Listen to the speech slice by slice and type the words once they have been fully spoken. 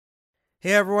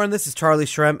Hey everyone, this is Charlie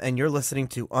Shrem, and you're listening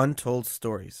to Untold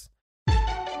Stories.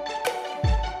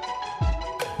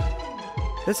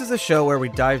 This is a show where we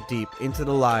dive deep into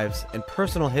the lives and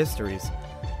personal histories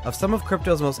of some of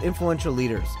crypto's most influential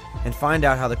leaders and find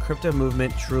out how the crypto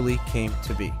movement truly came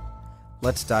to be.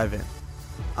 Let's dive in.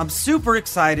 I'm super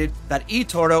excited that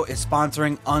eToro is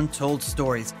sponsoring Untold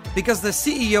Stories because the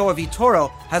CEO of eToro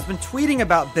has been tweeting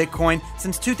about Bitcoin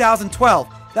since 2012.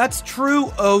 That's true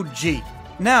OG.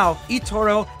 Now,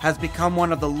 eToro has become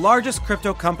one of the largest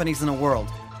crypto companies in the world,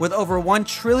 with over $1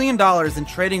 trillion in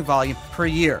trading volume per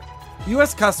year.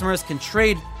 U.S. customers can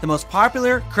trade the most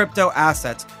popular crypto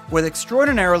assets with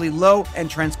extraordinarily low and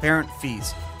transparent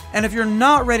fees. And if you're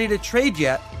not ready to trade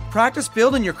yet, practice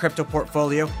building your crypto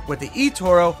portfolio with the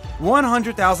eToro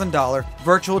 $100,000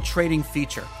 virtual trading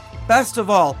feature. Best of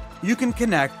all, you can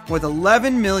connect with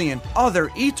 11 million other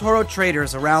eToro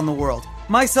traders around the world,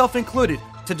 myself included,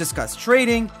 to discuss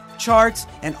trading, charts,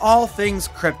 and all things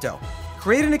crypto.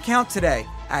 Create an account today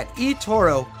at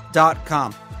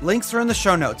eToro.com. Links are in the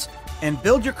show notes. And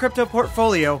build your crypto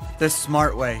portfolio the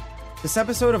smart way. This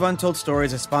episode of Untold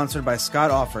Stories is sponsored by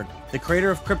Scott Offord, the creator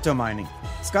of Crypto Mining.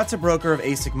 Scott's a broker of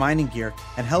ASIC mining gear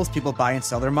and helps people buy and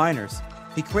sell their miners.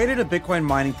 He created a Bitcoin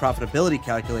mining profitability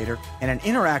calculator and an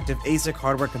interactive ASIC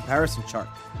hardware comparison chart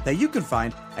that you can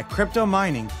find at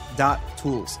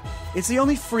cryptomining.tools. It's the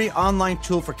only free online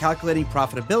tool for calculating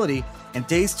profitability and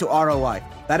days to ROI.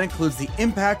 That includes the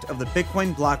impact of the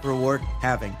Bitcoin block reward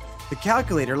halving. The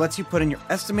calculator lets you put in your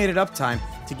estimated uptime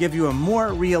to give you a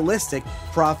more realistic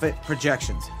profit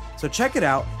projections. So check it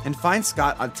out and find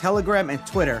Scott on Telegram and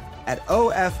Twitter at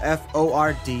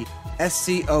OFFORDSCOTT.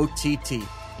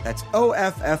 That's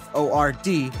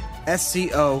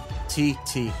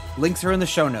OFFORDSCOTT. Links are in the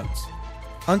show notes.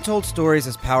 Untold Stories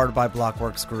is powered by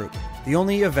Blockworks Group, the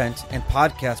only event and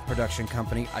podcast production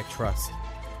company I trust.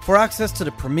 For access to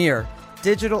the premier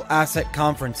digital asset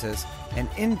conferences and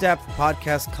in-depth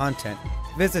podcast content,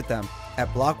 visit them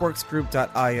at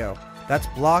blockworksgroup.io. That's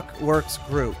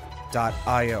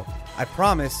blockworksgroup.io. I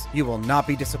promise you will not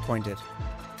be disappointed.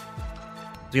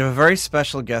 We have a very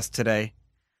special guest today,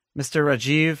 Mr.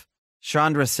 Rajiv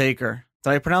Chandrasekhar. Did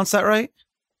I pronounce that right?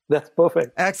 That's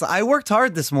perfect. Excellent. I worked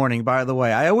hard this morning, by the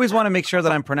way. I always want to make sure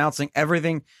that I'm pronouncing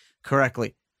everything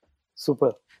correctly.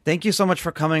 Super. Thank you so much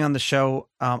for coming on the show.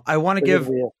 I want to give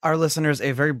our listeners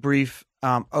a very brief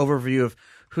overview of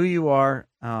who you are.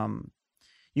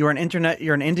 You're an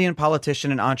Indian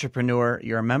politician and entrepreneur.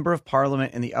 You're a member of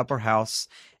parliament in the upper house,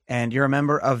 and you're a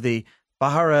member of the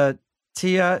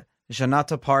Bharatiya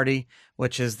Janata Party,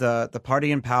 which is the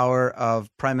party in power of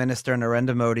Prime Minister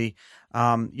Narendra Modi.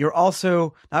 You're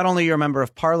also, not only you're a member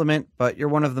of parliament, but you're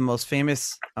one of the most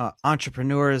famous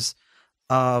entrepreneurs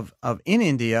of in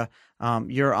India.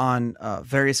 You're on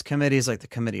various committees like the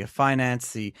Committee of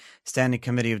Finance, the Standing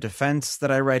Committee of Defense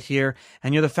that I read here,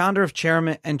 and you're the founder of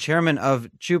chairman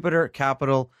of Jupiter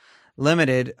Capital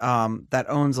Limited, that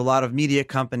owns a lot of media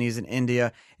companies in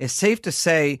India. It's safe to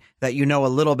say that you know a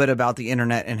little bit about the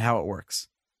internet and how it works.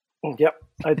 Yep,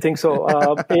 I think so.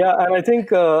 Yeah, and I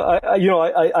think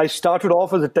I started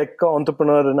off as a tech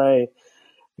entrepreneur, and I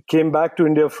came back to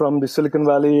India from the Silicon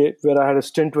Valley, where I had a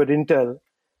stint with Intel.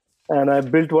 And I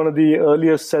built one of the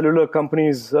earliest cellular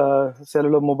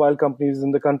mobile companies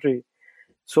in the country.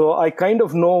 So I kind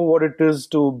of know what it is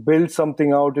to build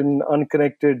something out in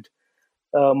unconnected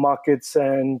markets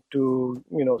and to,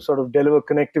 sort of deliver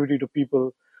connectivity to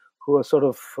people who are sort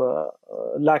of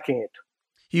lacking it.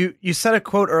 You said a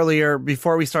quote earlier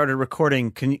before we started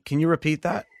recording. Can you repeat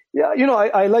that? Yeah,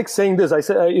 I like saying this. I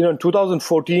said, in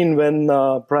 2014, when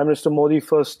Prime Minister Modi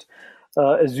first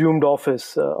assumed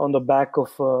office on the back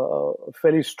of a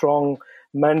fairly strong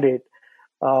mandate.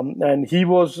 And he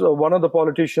was one of the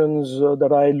politicians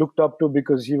that I looked up to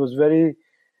because he was very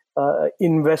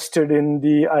invested in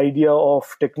the idea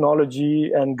of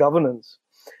technology and governance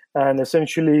and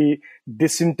essentially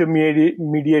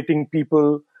disintermediating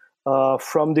people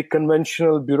from the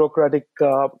conventional bureaucratic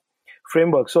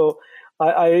framework. So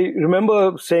I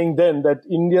remember saying then that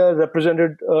India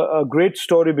represented a great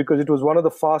story because it was one of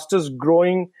the fastest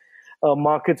growing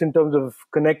markets in terms of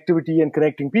connectivity and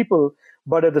connecting people.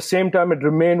 But at the same time, it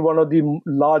remained one of the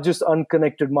largest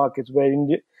unconnected markets where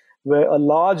a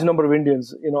large number of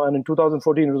Indians, and in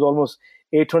 2014, it was almost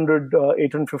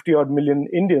 850 odd million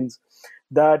Indians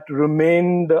that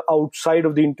remained outside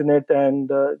of the internet and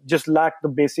just lacked the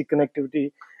basic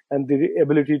connectivity and the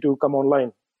ability to come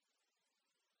online.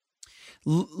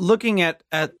 Looking at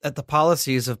the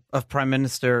policies of Prime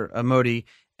Minister Modi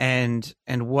and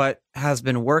what has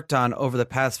been worked on over the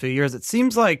past few years, it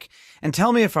seems like, and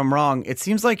tell me if I'm wrong, it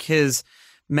seems like his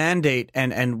mandate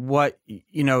and what,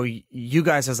 you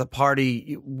guys as a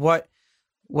party, what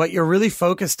you're really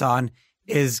focused on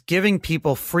is giving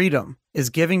people freedom, is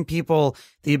giving people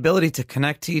the ability to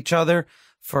connect to each other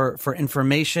for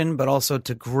information, but also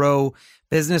to grow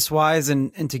business wise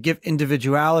and to give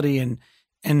individuality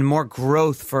and more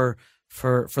growth for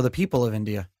the people of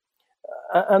India.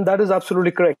 And that is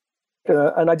absolutely correct.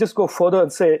 And I just go further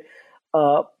and say,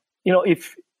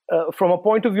 if from a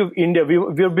point of view of India,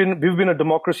 we've been a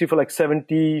democracy for like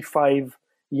 75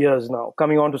 years now,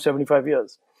 coming on to 75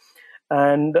 years.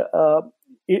 And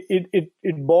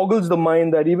it boggles the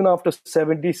mind that even after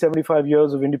 75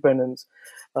 years of independence,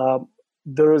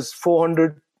 there is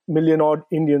 400 million odd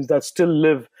Indians that still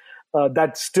lived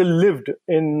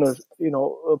in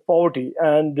poverty,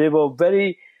 and they were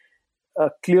very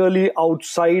clearly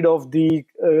outside of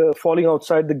falling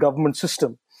outside the government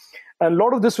system. And a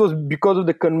lot of this was because of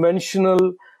the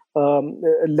conventional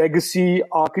legacy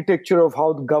architecture of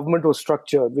how the government was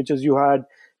structured, which is you had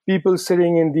people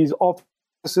sitting in these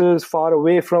offices far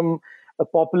away from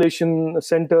population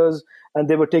centers, and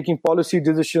they were taking policy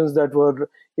decisions that were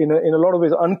in a lot of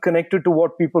ways unconnected to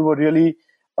what people were really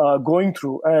going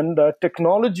through. And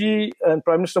technology, and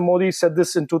Prime Minister Modi said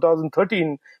this in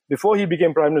 2013, before he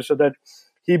became Prime Minister, that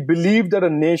he believed that a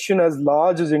nation as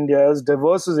large as India, as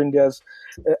diverse as India,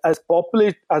 as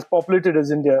populated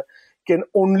as India, can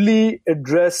only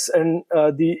address and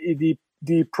the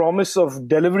promise of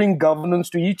delivering governance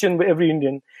to each and every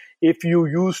Indian if you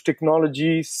use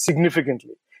technology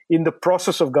significantly in the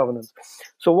process of governance.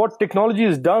 So what technology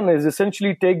has done is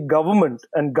essentially take government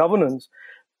and governance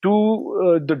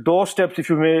to the doorsteps, if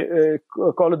you may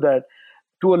call it that,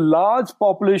 to a large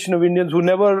population of Indians who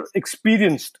never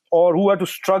experienced or who had to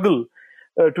struggle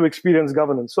to experience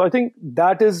governance. So I think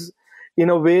that is, in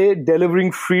a way,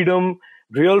 delivering freedom,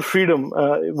 real freedom.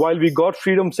 While we got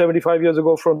freedom 75 years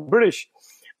ago from British,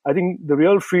 I think the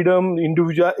real freedom,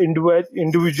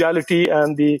 individuality,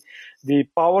 and the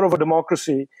power of a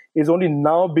democracy is only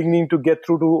now beginning to get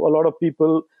through to a lot of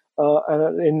people,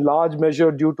 in large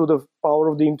measure due to the power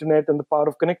of the internet and the power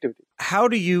of connectivity. How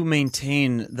do you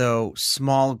maintain, though,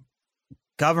 small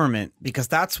government? Because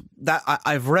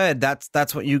I've read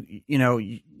that's what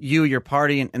your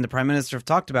party and the Prime Minister have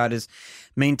talked about, is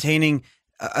maintaining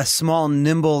a small,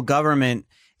 nimble government.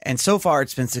 And so far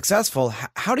it's been successful.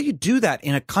 How do you do that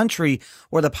in a country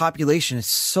where the population is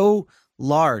so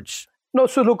large? No,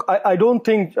 so look, I don't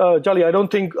think, Charlie, I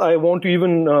don't think I want to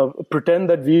even pretend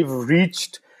that we've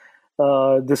reached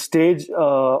the stage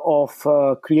of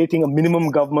creating a minimum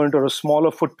government or a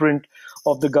smaller footprint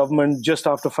of the government just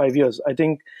after 5 years. I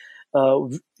think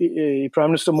Prime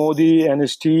Minister Modi and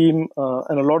his team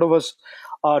and a lot of us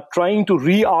are trying to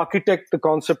re-architect the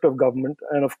concept of government.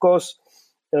 And of course,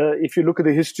 if you look at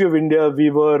the history of India,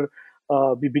 we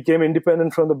became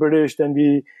independent from the British, then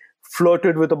we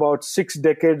flirted with about 6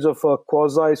 decades of a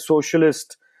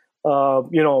quasi-socialist,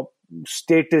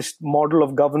 statist model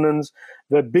of governance,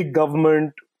 where big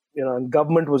government, and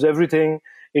government was everything.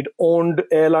 It owned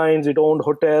airlines, it owned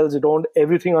hotels, it owned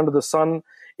everything under the sun,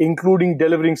 including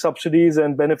delivering subsidies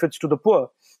and benefits to the poor.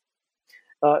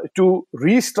 To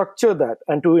restructure that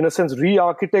and to, in a sense,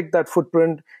 re-architect that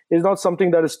footprint is not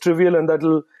something that is trivial and that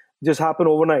will just happen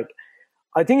overnight.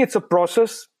 I think it's a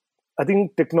process. I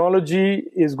think technology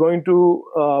is going to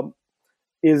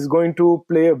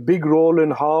play a big role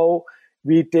in how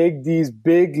we take these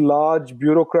big, large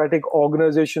bureaucratic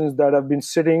organizations that have been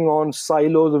sitting on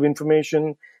silos of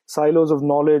information, silos of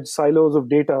knowledge, silos of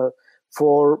data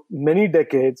for many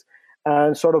decades,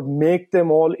 and sort of make them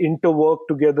all interwork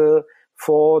together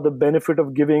for the benefit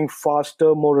of giving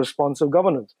faster, more responsive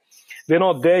governance. We're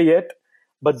not there yet,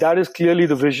 but that is clearly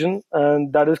the vision,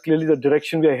 and that is clearly the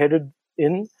direction we are headed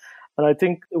in. And I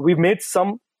think we've made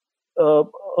some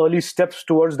early steps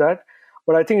towards that,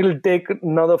 but I think it'll take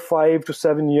another 5 to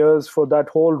 7 years for that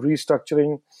whole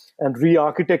restructuring and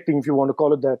re-architecting, if you want to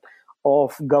call it that,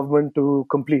 of government to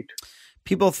complete.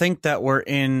 People think that we're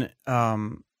in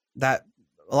that.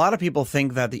 A lot of people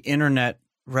think that the internet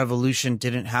revolution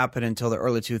didn't happen until the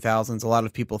early 2000s. A lot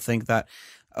of people think that,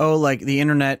 the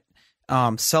internet,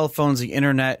 cell phones, the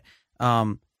internet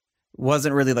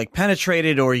wasn't really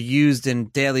penetrated or used in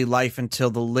daily life until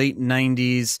the late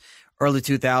 90s, early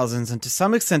 2000s. And to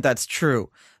some extent, that's true.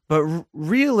 But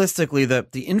realistically,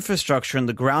 the infrastructure and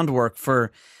the groundwork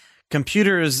for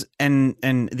computers and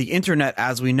the internet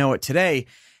as we know it today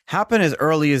happened as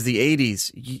early as the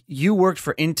 80s. You worked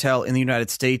for Intel in the United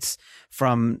States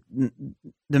from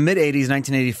the mid-80s,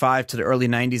 1985, to the early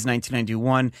 90s,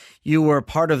 1991. You were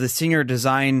part of the senior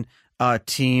design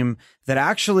team that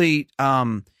actually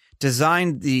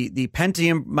designed the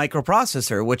Pentium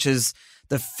microprocessor, which is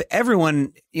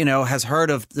everyone, has heard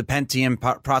of the Pentium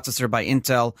processor by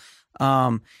Intel.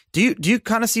 Do you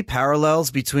kind of see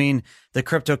parallels between the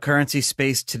cryptocurrency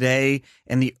space today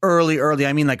and the early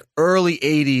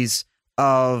 80s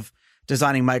of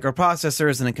designing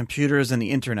microprocessors and the computers and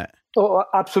the internet? Oh,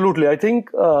 absolutely. I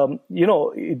think,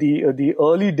 the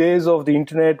early days of the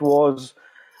internet was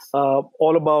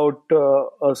all about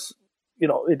us.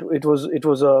 It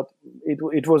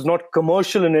was not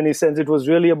commercial in any sense. It was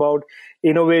really about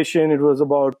innovation. It was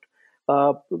about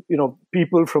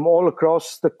people from all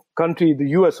across the country, the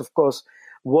US, of course,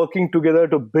 working together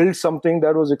to build something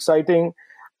that was exciting.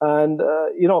 And,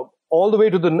 all the way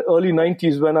to the early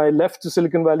 90s, when I left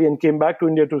Silicon Valley and came back to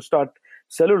India to start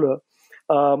Cellular,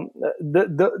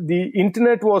 the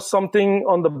internet was something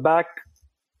on the back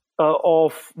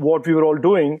of what we were all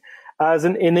doing as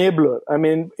an enabler. I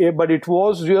mean, but it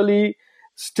was really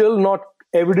still not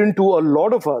evident to a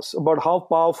lot of us about how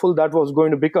powerful that was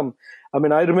going to become. I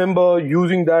mean, I remember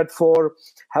using that for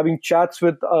having chats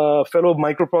with fellow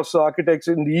microprocessor architects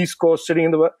in the East Coast, sitting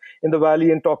in the Valley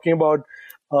and talking about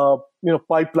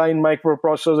pipeline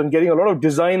microprocessors and getting a lot of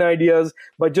design ideas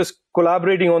by just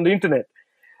collaborating on the internet.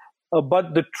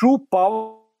 But the true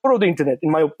power of the internet,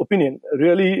 in my opinion,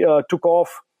 really took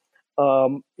off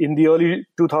in the early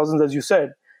 2000s, as you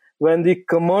said, when the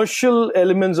commercial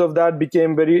elements of that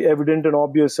became very evident and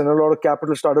obvious, and a lot of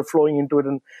capital started flowing into it,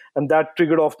 and that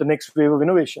triggered off the next wave of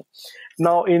innovation.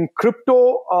 Now, in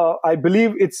crypto, I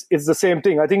believe it's the same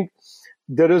thing. I think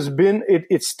there has been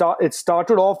it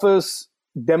started off as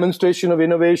demonstration of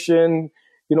innovation.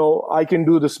 I can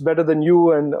do this better than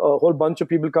you, and a whole bunch of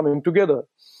people coming together.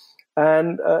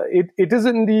 And it is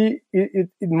in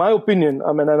my opinion,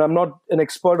 I mean, and I'm not an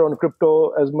expert on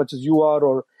crypto as much as you are,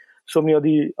 or so many of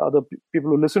the other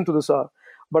people who listen to this are,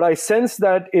 but I sense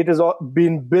that it has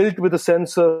been built with a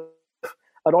sense of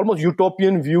an almost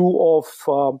utopian view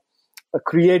of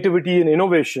creativity and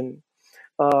innovation.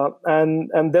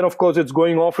 And then, of course, it's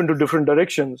going off into different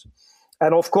directions.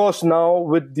 And of course, now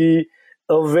with the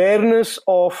awareness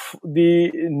of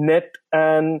the net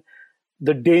and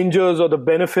the dangers or the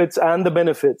benefits,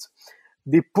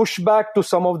 the pushback to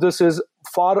some of this is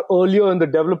far earlier in the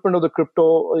development of the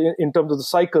crypto in terms of the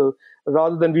cycle,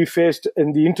 rather than we faced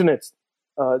in the internet,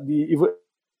 the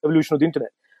evolution of the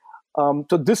internet.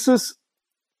 So this is,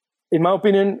 in my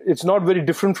opinion, it's not very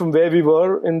different from where we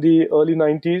were in the early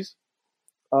 90s,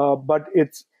 but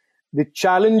it's the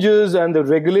challenges and the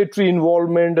regulatory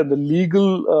involvement and the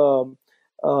legal,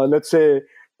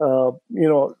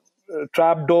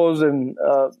 trapdoors and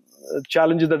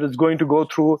challenges that it's going to go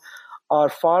through are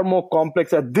far more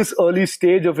complex at this early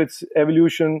stage of its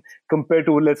evolution compared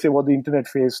to, let's say, what the internet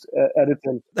faced at its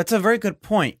end. That's a very good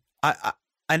point.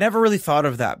 I never really thought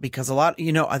of that, because a lot,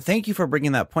 I thank you for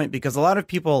bringing that point, because a lot of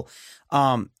people,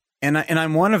 and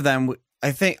I'm one of them,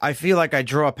 I feel like I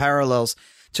draw parallels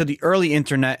to the early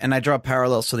internet and I draw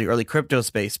parallels to the early crypto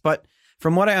space. But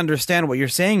from what I understand, what you're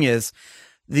saying is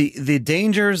the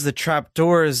dangers, the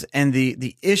trapdoors, and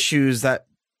the issues that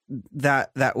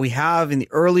we have in the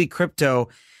early crypto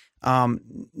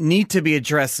need to be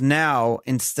addressed now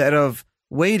instead of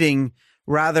waiting.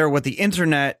 Rather, with the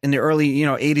internet in the early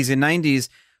 80s and 90s,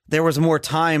 there was more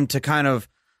time to kind of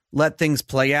let things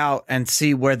play out and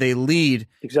see where they lead.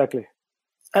 Exactly.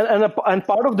 And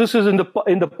part of this is in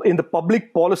the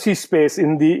public policy space,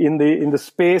 in the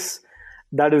space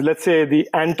that is, let's say, the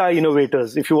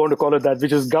anti-innovators, if you want to call it that,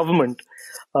 which is government,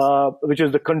 which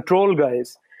is the control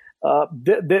guys.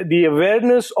 The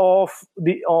awareness of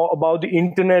about the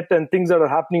internet and things that are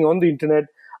happening on the internet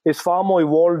is far more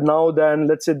evolved now than,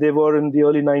 let's say, they were in the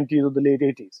early 90s or the late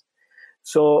 80s.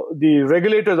 So the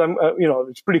regulators,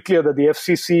 it's pretty clear that the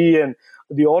FCC and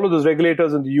all of those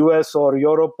regulators in the US or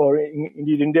Europe or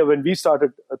indeed India, when we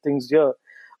started things here,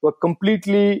 were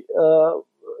completely,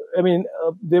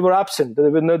 they were absent.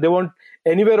 They weren't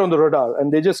anywhere on the radar,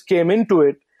 and they just came into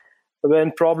it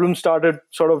when problems started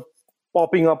sort of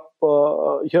popping up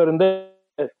here and there.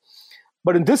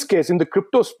 But in this case, in the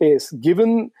crypto space,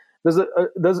 given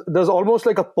there's almost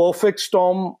like a perfect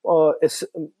storm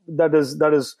that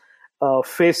is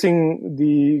facing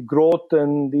the growth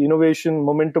and the innovation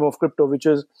momentum of crypto, which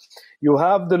is you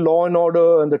have the law and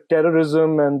order and the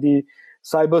terrorism and the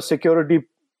cyber security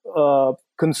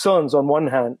concerns on one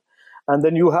hand, and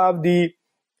then you have the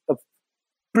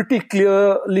pretty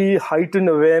clearly heightened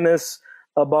awareness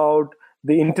about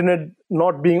the internet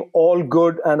not being all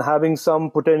good and having some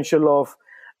potential of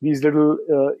these little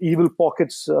evil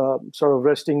pockets sort of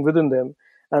resting within them.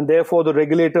 And therefore, the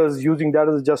regulators using that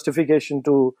as a justification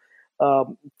to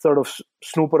sort of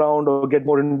snoop around or get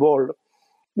more involved.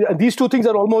 These two things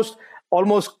are almost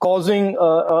causing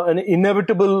an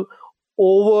inevitable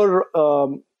over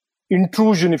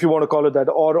intrusion, if you want to call it that,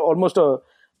 or almost a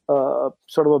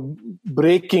sort of a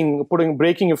putting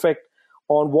braking effect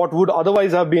on what would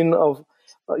otherwise have been of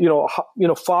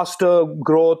faster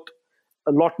growth,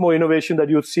 a lot more innovation that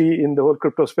you'd see in the whole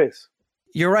crypto space.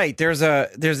 You're right. There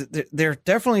are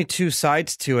definitely two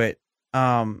sides to it,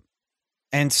 and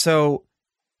so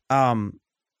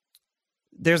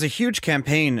there's a huge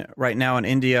campaign right now in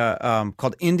India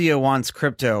called India Wants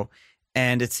Crypto.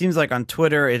 And it seems like on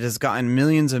Twitter, it has gotten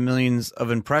millions and millions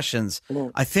of impressions. Mm.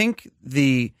 I think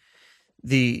the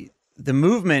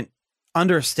movement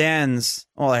understands,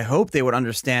 well, I hope they would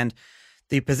understand,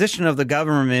 the position of the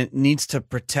government needs to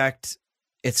protect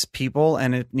its people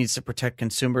and it needs to protect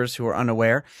consumers who are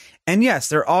unaware. And yes,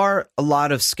 there are a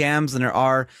lot of scams and there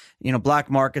are, black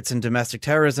markets and domestic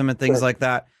terrorism and things like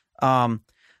that. But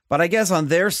I guess on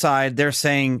their side, they're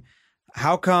saying,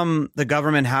 how come the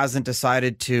government hasn't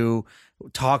decided to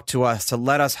talk to us, to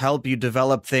let us help you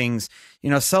develop things?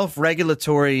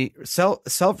 Self-regulatory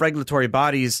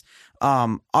bodies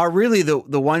are really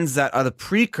the ones that are the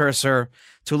precursor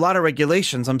to a lot of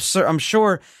regulations. I'm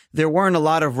sure there weren't a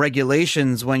lot of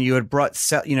regulations when you had brought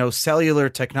cellular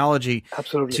technology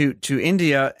to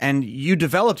India, and you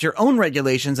developed your own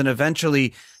regulations, and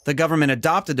eventually the government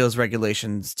adopted those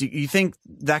regulations. Do you think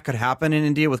that could happen in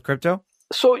India with crypto?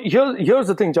 So here's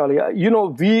the thing, Charlie.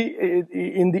 We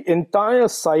in the entire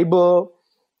cyber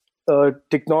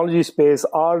technology space,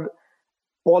 our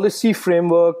policy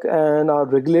framework and our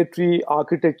regulatory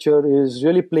architecture is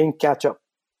really playing catch up.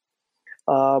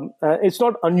 It's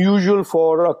not unusual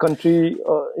for a country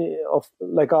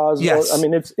like ours. Yes.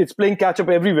 It's playing catch up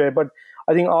everywhere, but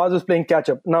I think ours is playing catch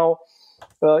up now.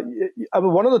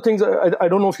 One of the things, I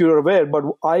don't know if you're aware, but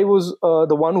I was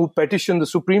the one who petitioned the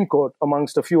Supreme Court,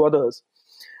 amongst a few others,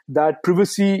 that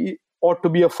privacy ought to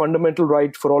be a fundamental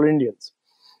right for all Indians.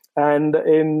 And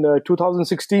in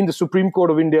 2016, the Supreme Court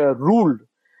of India ruled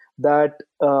that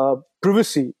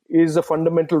privacy is a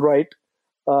fundamental right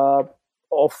for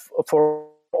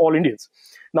all Indians.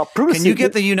 Now, privacy. Can you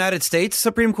get the United States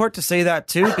Supreme Court to say that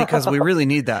too? Because we really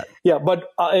need that. Yeah, but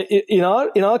in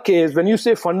our case, when you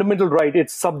say fundamental right,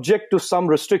 it's subject to some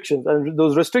restrictions, and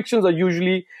those restrictions are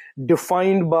usually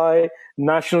defined by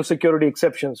national security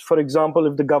exceptions. For example,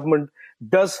 if the government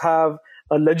does have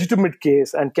a legitimate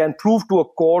case and can prove to a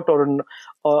court or an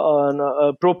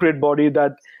appropriate body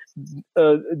that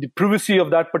the privacy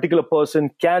of that particular person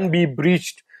can be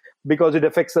breached because it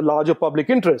affects the larger public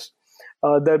interest,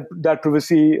 that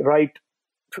privacy right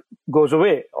goes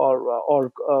away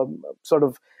or sort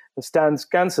of stands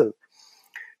cancelled.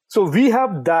 So we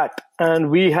have that, and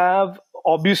we have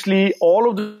obviously all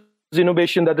of the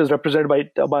innovation that is represented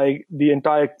by the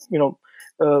entire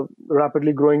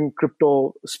rapidly growing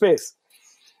crypto space.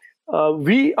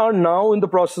 We are now in the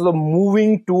process of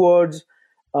moving towards,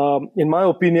 in my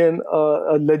opinion,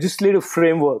 a legislative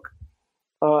framework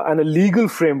and a legal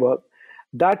framework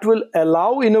that will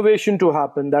allow innovation to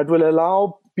happen, that will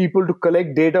allow people to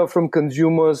collect data from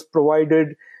consumers,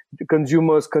 provided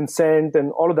consumers consent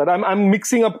and all of that. I'm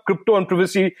mixing up crypto and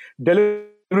privacy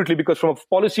deliberately because from a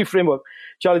policy framework,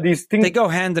 Charlie, these things... They go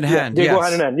hand in hand. They go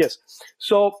hand in hand, yes.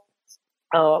 So,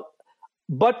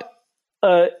 but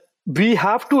we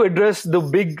have to address the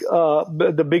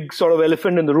big sort of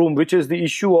elephant in the room, which is the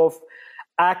issue of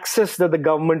access that the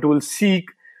government will seek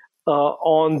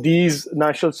on these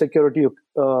national security,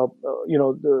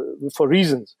 for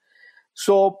reasons.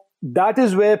 So that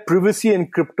is where privacy and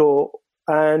crypto,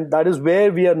 and that is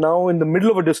where we are now in the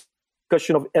middle of a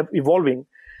discussion of evolving.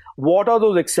 What are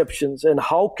those exceptions, and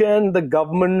how can the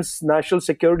government's national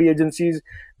security agencies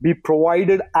be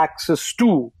provided access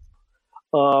to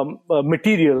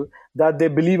material that they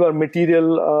believe are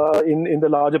material in the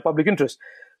larger public interest?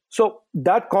 So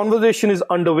that conversation is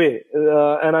underway,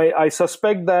 and I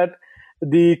suspect that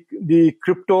the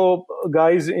crypto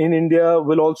guys in India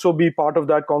will also be part of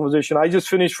that conversation. I just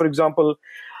finished, for example,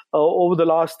 over the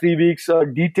last 3 weeks, a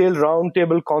detailed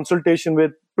roundtable consultation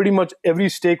with pretty much every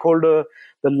stakeholder,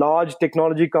 the large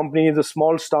technology companies, the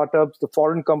small startups, the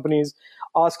foreign companies,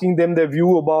 asking them their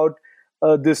view about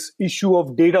this issue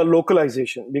of data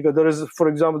localization. Because there is, for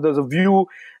example, there's a view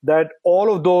that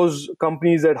all of those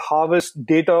companies that harvest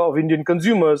data of Indian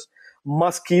consumers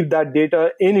must keep that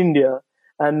data in India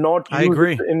and not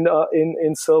use it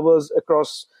in servers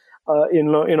across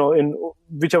in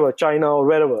whichever, China or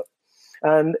wherever.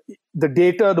 And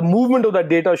the movement of that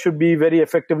data should be very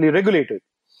effectively regulated.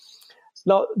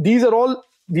 Now, these are all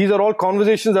these are all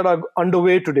conversations that are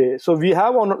underway today. So we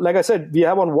have like I said, we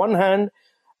have on one hand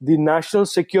the national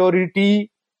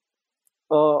security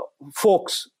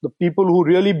folks, the people who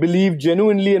really believe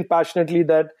genuinely and passionately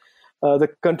that the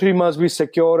country must be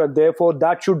secure, and therefore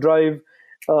that should drive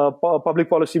public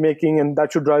policy making, and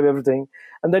that should drive everything.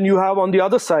 And then you have on the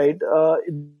other side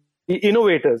the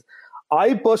innovators.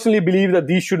 I personally believe that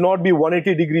these should not be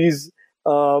 180 degrees,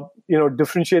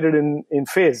 differentiated in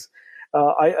phase.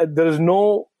 There is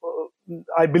no.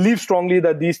 I believe strongly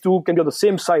that these two can be on the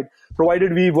same side,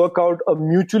 provided we work out a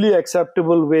mutually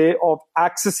acceptable way of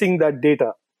accessing that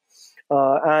data,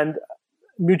 and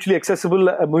mutually acceptable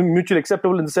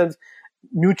in the sense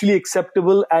mutually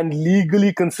acceptable and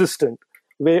legally consistent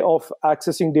way of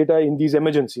accessing data in these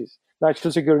emergencies,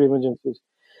 national security emergencies.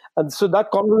 And so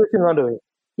that conversation is underway.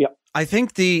 Yeah, I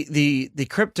think the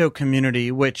crypto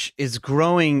community, which is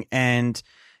growing, and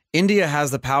India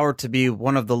has the power to be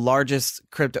one of the largest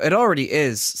crypto. It already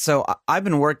is. So I've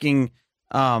been working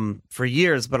for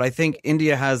years, but I think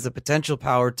India has the potential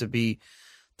power to be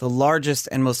the largest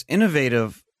and most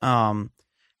innovative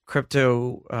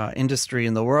crypto industry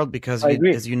in the world, because,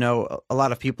 as you know, a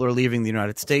lot of people are leaving the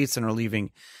United States and are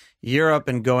leaving Europe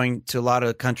and going to a lot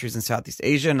of countries in Southeast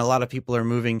Asia, and a lot of people are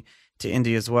moving to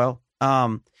India as well.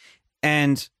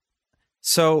 And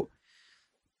so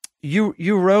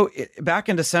you wrote back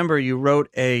in December, you wrote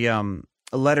a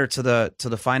letter to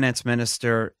the finance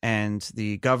minister and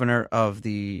the governor of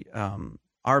the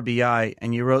RBI,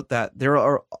 and you wrote that there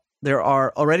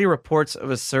are already reports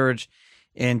of a surge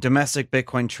in domestic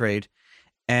Bitcoin trade,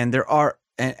 and there are,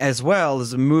 as well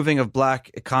as a moving of black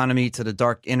economy to the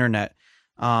dark internet.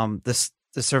 The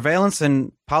surveillance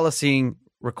and policing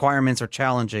requirements are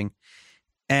challenging,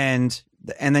 and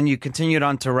then you continued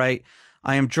on to write,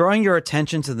 I am drawing your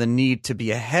attention to the need to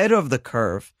be ahead of the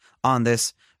curve on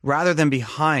this rather than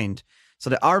behind. So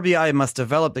the RBI must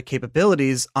develop the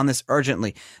capabilities on this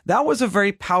urgently. That was a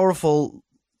very powerful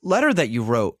letter that you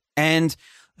wrote, and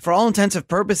for all intents and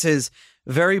purposes,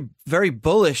 very, very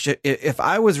bullish if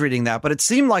I was reading that. But it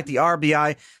seemed like the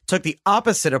RBI took the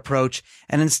opposite approach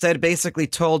and instead basically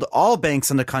told all banks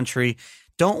in the country,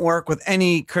 don't work with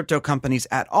any crypto companies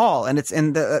at all. And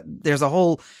there's a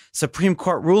whole Supreme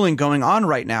Court ruling going on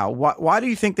right now. Why do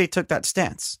you think they took that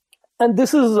stance? And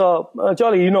this is,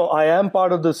 Charlie, I am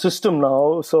part of the system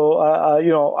now. So,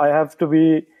 I have to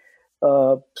be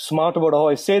smart about how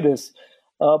I say this.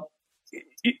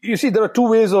 You see, there are two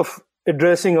ways of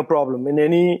addressing a problem in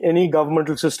any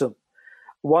governmental system.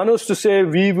 One is to say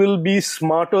we will be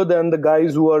smarter than the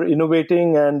guys who are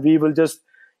innovating, and we will just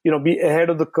be ahead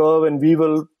of the curve, and we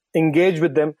will engage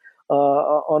with them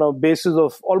on a basis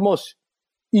of almost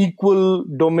equal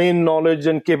domain knowledge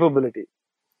and capability.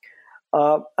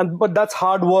 But that's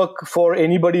hard work for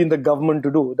anybody in the government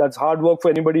to do. That's hard work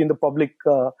for anybody in the public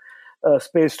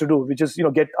space to do, which is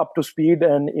get up to speed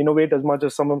and innovate as much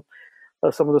as some of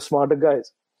the smarter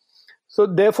guys. So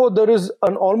therefore, there is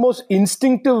an almost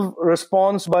instinctive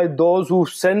response by those who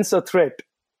sense a threat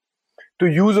to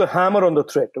use a hammer on the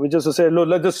threat, which is to say, look,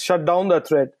 let's just shut down that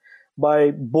threat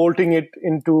by bolting it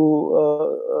into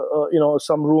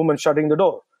some room and shutting the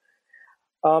door.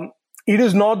 It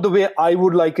is not the way I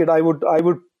would like it. I would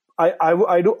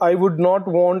not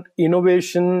want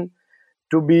innovation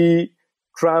to be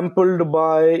trampled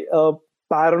by a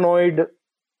paranoid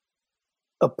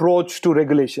approach to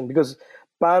regulation, because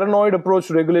paranoid approach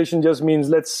to regulation just means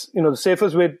the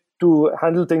safest way to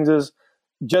handle things is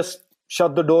just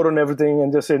shut the door on everything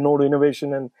and just say no to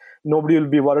innovation, and nobody will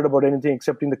be worried about anything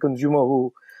excepting the consumer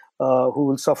who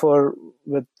will suffer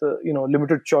with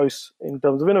limited choice in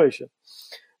terms of innovation.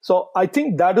 So I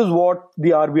think that is what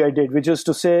the RBI did, which is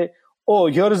to say, oh,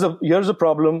 here's a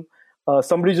problem.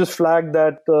 Somebody just flagged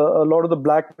that a lot of the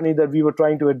black money that we were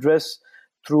trying to address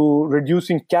through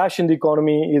reducing cash in the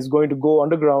economy is going to go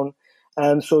underground.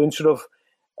 And so instead of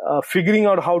figuring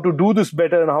out how to do this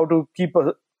better and how to keep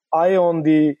an eye on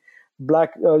the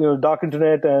dark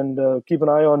internet and keep an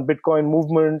eye on Bitcoin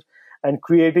movement and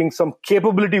creating some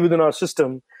capability within our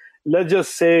system, let's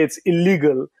just say it's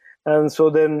illegal. And so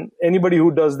then anybody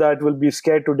who does that will be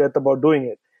scared to death about doing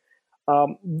it.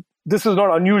 This is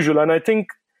not unusual. And I think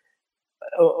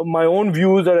my own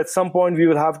view is that at some point we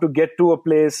will have to get to a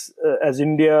place as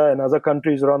India and other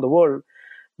countries around the world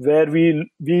where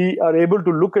we are able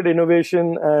to look at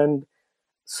innovation and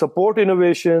support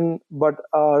innovation, but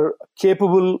are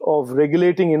capable of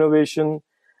regulating innovation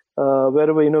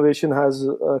wherever innovation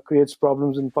creates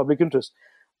problems in public interest.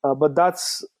 But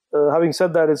that's having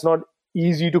said that, it's not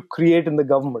easy to create in the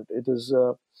government. It is,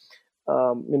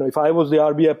 if I was the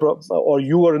RBI or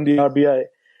you were in the RBI,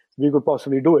 we could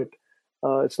possibly do it.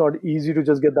 It's not easy to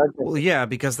just get that. Well, yeah,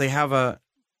 because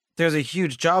there's a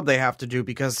huge job they have to do,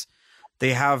 because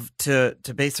they have to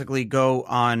basically go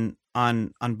on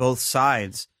both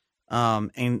sides,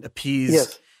 and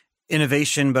appease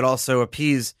innovation, but also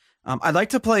appease. I'd like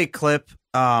to play a clip.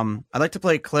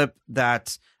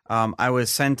 That I was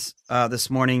sent this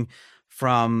morning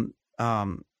from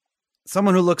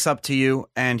someone who looks up to you,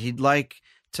 and he'd like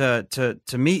to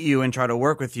meet you and try to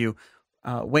work with you.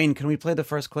 Wayne, can we play the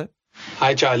first clip?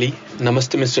 Hi Charlie,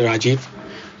 Namaste Mr. Rajiv.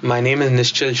 My name is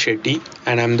Nischal Shetty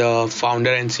and I'm the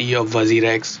founder and CEO of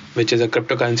WazirX, which is a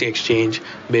cryptocurrency exchange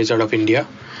based out of India.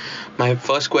 My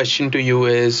first question to you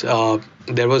is,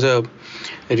 there was a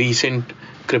recent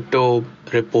crypto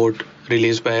report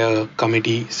released by a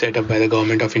committee set up by the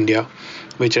government of India,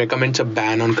 which recommends a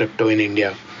ban on crypto in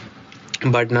India.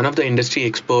 But none of the industry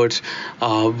experts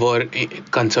were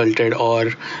consulted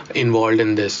or involved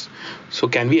in this. So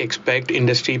can we expect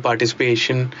industry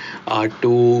participation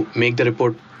to make the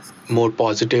report more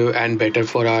positive and better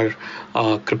for our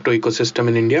crypto ecosystem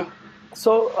in India?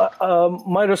 So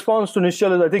my response to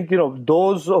Nishal is, I think,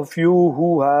 those of you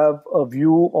who have a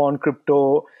view on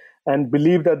crypto and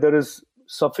believe that there is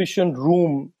sufficient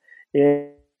room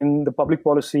in the public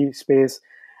policy space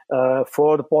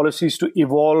for the policies to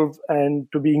evolve and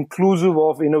to be inclusive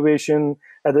of innovation,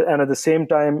 and at the same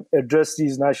time address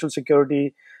these national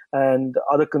security and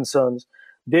other concerns,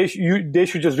 they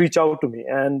should just reach out to me.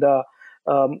 And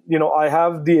I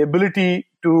have the ability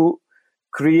to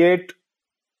create,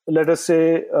 let us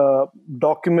say,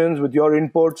 documents with your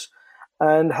inputs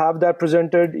and have that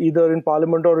presented either in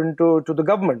Parliament or to the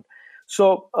government.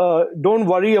 So don't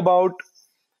worry about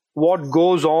what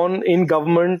goes on in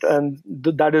government, and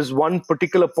that is one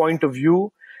particular point of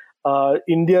view.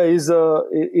 India is a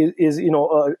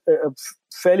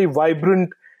fairly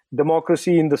vibrant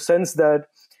democracy in the sense that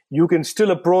you can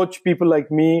still approach people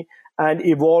like me and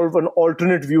evolve an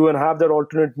alternate view and have that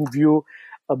alternate view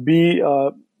be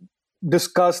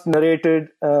discussed, narrated,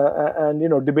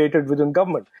 and debated within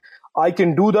government. I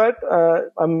can do that.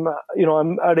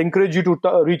 I'd encourage you to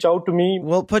reach out to me.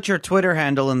 We'll put your Twitter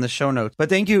handle in the show notes. But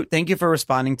thank you for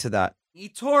responding to that.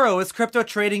 eToro is crypto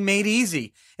trading made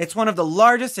easy. It's one of the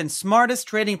largest and smartest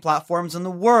trading platforms in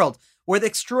the world, with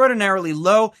extraordinarily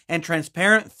low and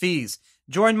transparent fees.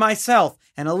 Join myself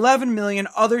and 11 million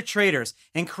other traders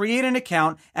and create an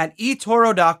account at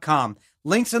eToro.com.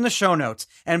 Links in the show notes,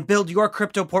 and build your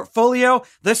crypto portfolio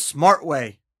the smart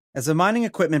way. As a mining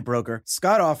equipment broker,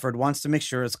 Scott Offord wants to make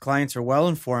sure his clients are well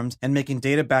informed and making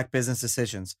data-backed business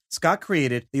decisions. Scott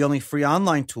created the only free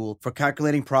online tool for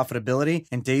calculating profitability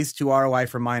and days to ROI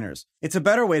for miners. It's a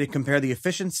better way to compare the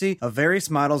efficiency of various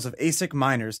models of ASIC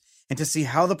miners and to see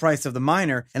how the price of the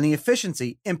miner and the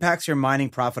efficiency impacts your mining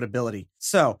profitability.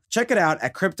 So, check it out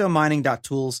at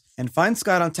cryptomining.tools and find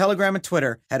Scott on Telegram and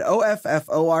Twitter at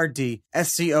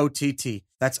OFFORDSCOTT.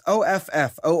 That's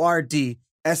OFFORD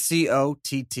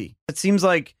SCOTT. It seems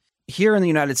like here in the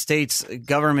United States,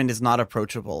 government is not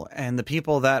approachable, and the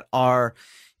people that are,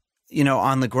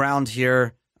 on the ground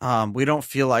here, we don't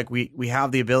feel like we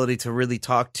have the ability to really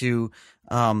talk to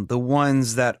the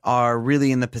ones that are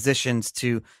really in the positions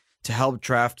to help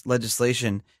draft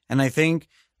legislation. And I think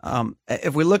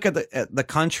if we look at the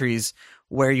countries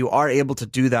where you are able to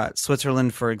do that,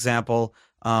 Switzerland, for example,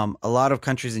 a lot of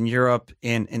countries in Europe,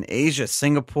 in Asia,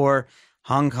 Singapore,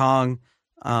 Hong Kong.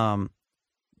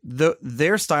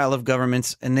 Their style of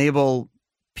governments enable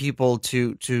people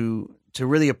to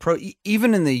really approach.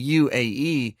 Even in the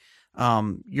UAE,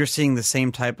 you're seeing the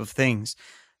same type of things.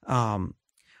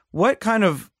 What kind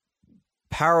of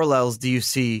parallels do you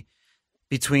see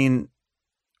between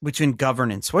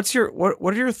governance? What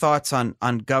are your thoughts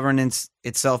on governance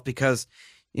itself? Because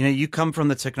you come from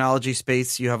the technology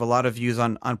space, you have a lot of views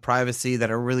on privacy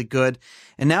that are really good,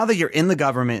 and now that you're in the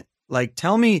government. Like,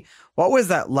 tell me, what was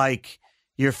that like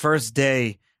your first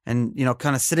day and,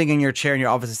 kind of sitting in your chair in your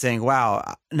office and saying,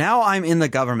 wow, now I'm in the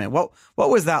government. What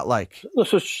was that like?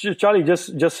 So Charlie,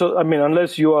 just so,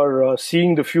 unless you are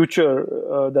seeing the future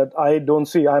that I don't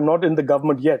see, I'm not in the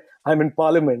government yet. I'm in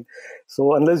Parliament.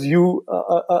 So unless you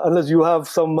have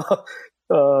some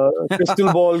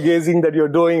crystal ball gazing that you're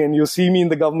doing and you see me in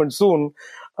the government soon,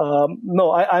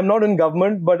 no, I'm not in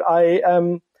government, but I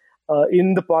am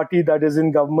in the party that is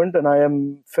in government, and I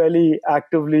am fairly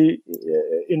actively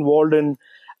involved in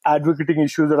advocating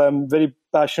issues that I'm very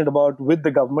passionate about with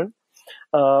the government.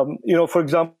 For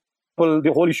example,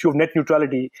 the whole issue of net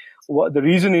neutrality. The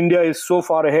reason India is so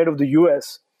far ahead of the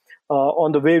US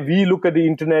on the way we look at the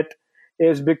internet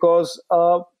is because,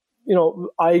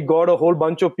 I got a whole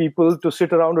bunch of people to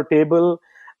sit around a table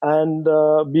and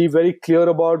be very clear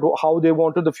about how they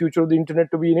wanted the future of the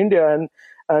internet to be in India.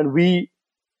 And we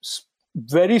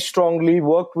very strongly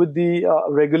worked with the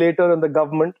regulator and the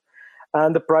government,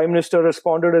 and the Prime Minister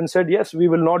responded and said, yes, we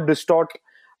will not distort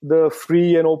the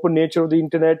free and open nature of the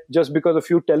internet just because a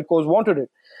few telcos wanted it,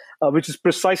 which is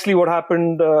precisely what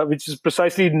happened, which is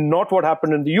precisely not what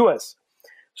happened in the US.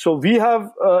 So we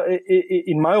have,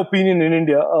 in my opinion, in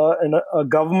India, a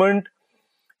government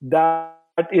that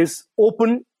is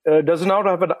open, does not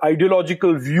have an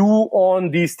ideological view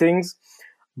on these things,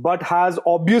 but has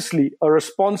obviously a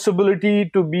responsibility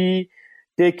to be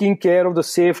taking care of the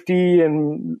safety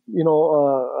and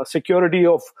security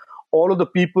of all of the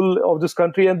people of this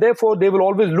country, and therefore they will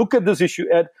always look at this issue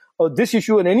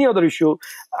and any other issue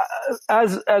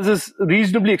as is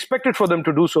reasonably expected for them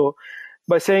to do so,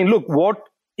 by saying, look, what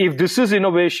if this is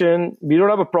innovation? We don't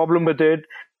have a problem with it,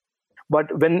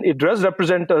 but when it does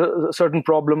represent a certain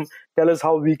problem, tell us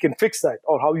how we can fix that,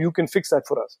 or how you can fix that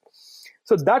for us.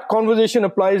 So that conversation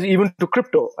applies even to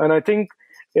crypto, and I think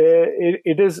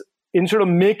it is, instead of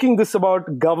making this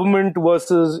about government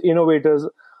versus innovators,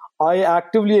 I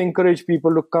actively encourage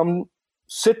people to come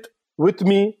sit with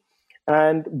me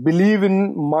and believe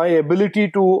in my ability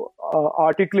to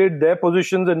articulate their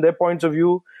positions and their points of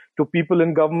view to people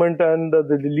in government and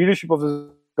the leadership of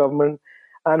the government,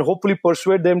 and hopefully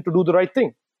persuade them to do the right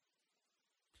thing.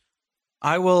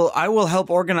 I will help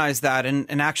organize that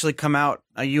and actually come out.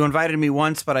 You invited me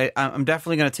once, but I'm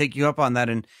definitely going to take you up on that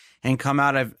and come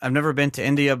out. I've never been to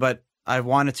India, but I've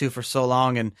wanted to for so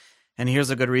long, and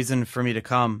here's a good reason for me to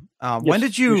come. Yes,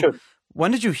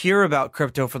 when did you hear about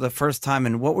crypto for the first time,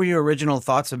 and what were your original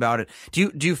thoughts about it? Do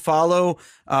you follow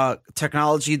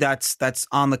technology that's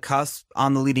on the cusp,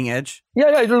 on the leading edge? Yeah.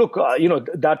 Look,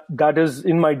 that is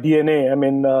in my DNA. I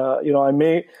mean,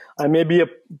 I may be a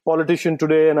politician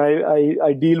today, and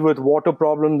I deal with water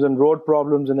problems and road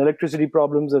problems and electricity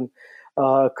problems and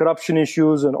corruption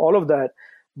issues and all of that.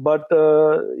 But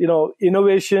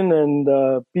innovation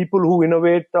and people who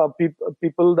innovate are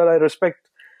people that I respect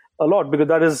a lot, because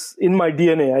that is in my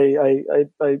DNA.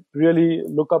 I really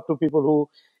look up to people who,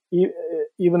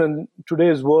 even in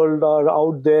today's world, are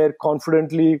out there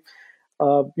confidently,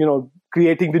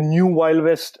 creating the new Wild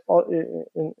West,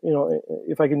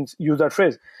 if I can use that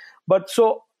phrase. But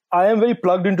so I am very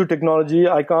plugged into technology.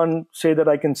 I can't say that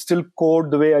I can still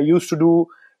code the way I used to do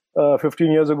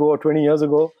 15 years ago or 20 years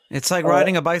ago. It's like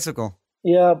riding a bicycle.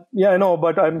 Yeah, I know,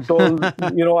 but I'm told,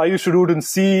 I used to do it in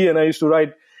C, and I used to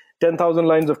write 10,000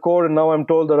 lines of code, and now I'm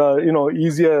told there are,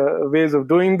 easier ways of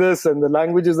doing this, and the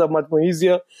languages are much more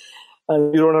easier,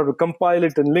 and you don't have to compile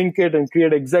it and link it and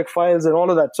create exec files and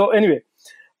all of that. So anyway,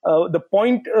 the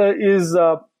point is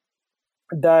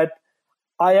that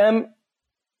I am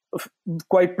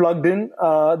quite plugged in.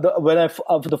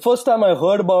 The first time I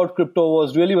heard about crypto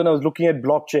was really when I was looking at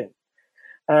blockchain,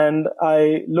 and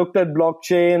I looked at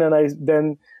blockchain, and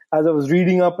as I was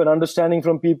reading up and understanding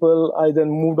from people, I then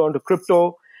moved on to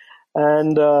crypto.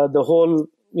 And the whole,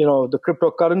 the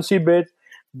cryptocurrency bit,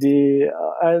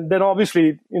 and then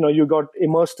obviously, you got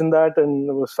immersed in that and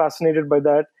was fascinated by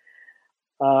that.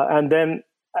 And then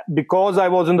because I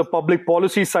was in the public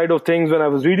policy side of things when I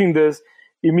was reading this,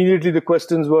 immediately the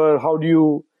questions were, how do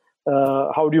you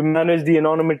manage the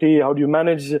anonymity? How do you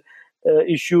manage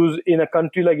issues in a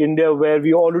country like India, where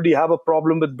we already have a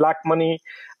problem with black money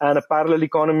and a parallel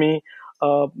economy?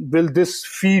 Will this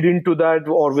feed into that,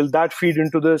 or will that feed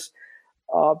into this?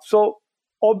 So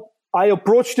I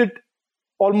approached it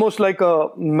almost like a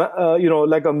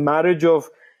marriage of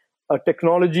a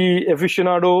technology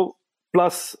aficionado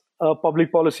plus a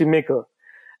public policy maker,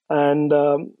 and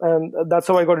that's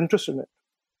how I got interested in it.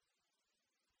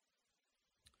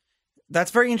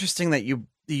 That's very interesting that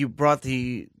you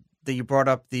brought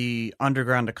up the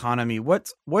underground economy.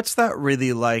 What's that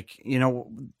really like?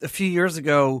 A few years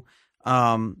ago,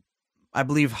 I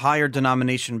believe higher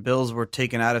denomination bills were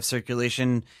taken out of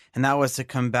circulation, and that was to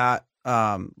combat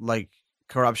like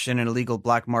corruption and illegal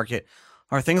black market.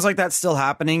 Are things like that still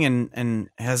happening, and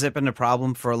has it been a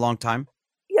problem for a long time?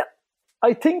 Yeah,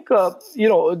 I think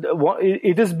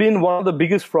it has been one of the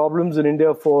biggest problems in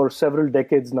India for several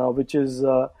decades now, which is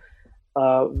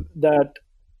that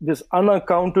this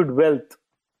unaccounted wealth.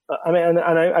 I mean, and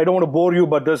I don't want to bore you,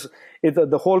 but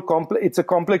it's a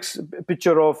complex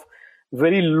picture of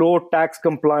very low tax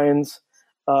compliance,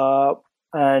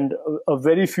 and a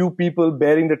very few people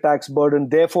bearing the tax burden,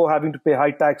 therefore having to pay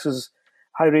high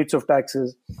rates of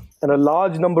taxes, and a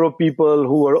large number of people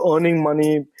who are earning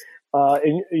money,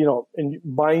 in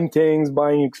buying things,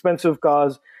 buying expensive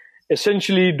cars,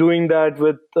 essentially doing that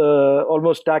with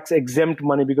almost tax exempt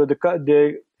money, because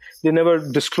They never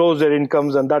disclosed their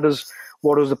incomes, and that is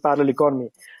what was the parallel economy.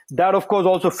 That, of course,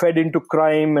 also fed into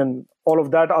crime and all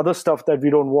of that other stuff that we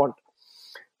don't want.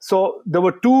 So there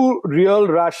were two real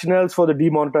rationales for the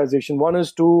demonetization. One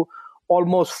is to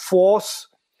almost force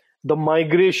the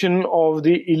migration of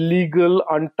the illegal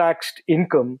untaxed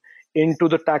income into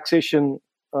the taxation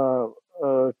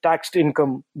taxed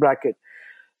income bracket,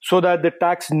 so that the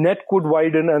tax net could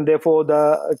widen and therefore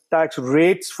the tax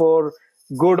rates for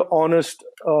good, honest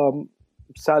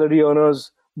salary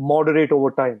earners moderate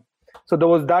over time. So there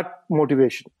was that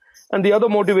motivation. And the other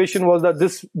motivation was that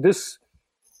this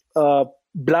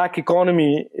black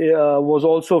economy was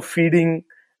also feeding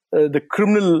the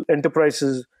criminal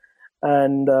enterprises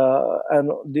and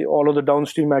all of the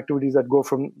downstream activities that go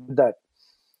from that.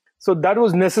 So that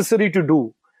was necessary to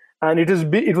do. And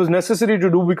it was necessary to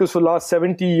do because for the last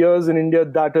 70 years in India,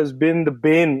 that has been the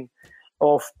bane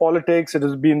of politics. It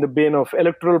has been the bane of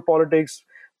electoral politics,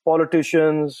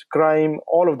 politicians, crime,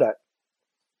 all of that.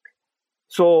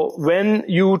 So when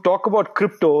you talk about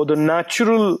crypto, the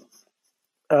natural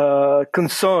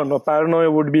concern or paranoia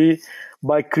would be,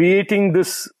 by creating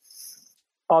this,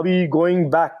 are we going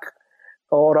back,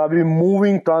 or are we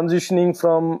transitioning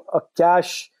from a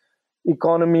cash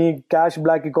economy, cash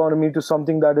black economy, to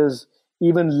something that is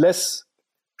even less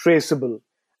traceable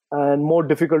and more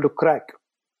difficult to crack?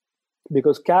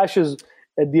 Because cash is,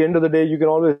 at the end of the day, you can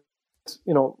always,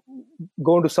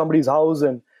 go into somebody's house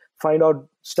and find out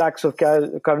stacks of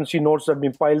currency notes that have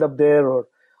been piled up there or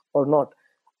not.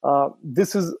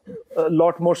 This is a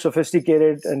lot more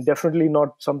sophisticated and definitely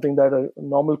not something that a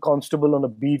normal constable on a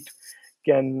beat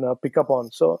can pick up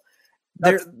on. So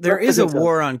there is a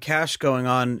war on cash going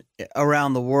on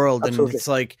around the world. Absolutely. And it's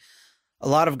like a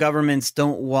lot of governments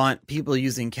don't want people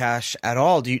using cash at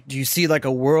all. Do you see like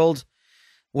a world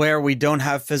where we don't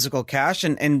have physical cash?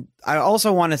 And I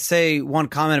also want to say one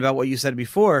comment about what you said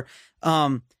before.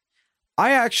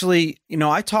 I actually,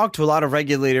 I talk to a lot of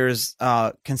regulators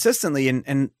consistently,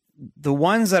 and the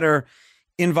ones that are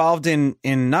involved in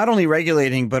not only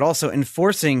regulating, but also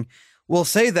enforcing will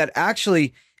say that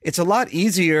actually it's a lot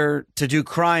easier to do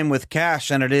crime with cash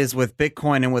than it is with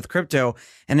Bitcoin and with crypto.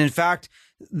 And in fact,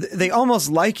 they almost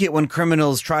like it when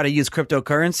criminals try to use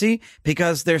cryptocurrency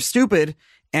because they're stupid,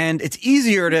 and it's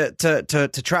easier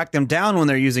to track them down when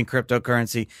they're using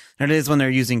cryptocurrency than it is when they're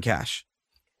using cash.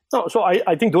 No, so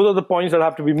I think those are the points that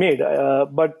have to be made.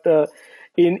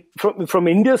 From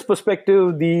India's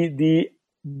perspective,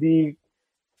 the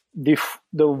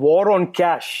war on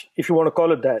cash, if you want to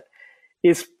call it that,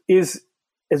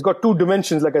 has got two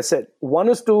dimensions. Like I said, one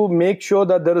is to make sure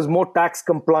that there is more tax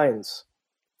compliance.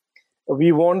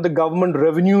 We want the government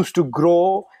revenues to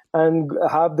grow and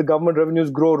have the government revenues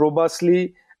grow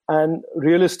robustly and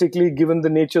realistically, given the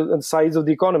nature and size of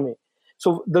the economy.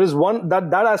 So there is one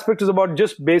that aspect is about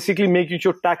just basically making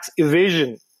sure tax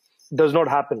evasion does not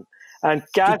happen. And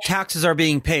cash, the taxes are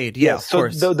being paid. Yeah, yes, of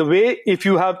course. The way, if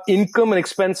you have income and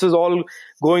expenses all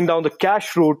going down the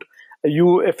cash route,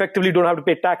 you effectively don't have to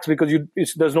pay tax because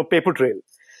there's no paper trail.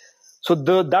 So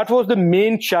that was the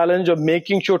main challenge of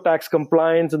making sure tax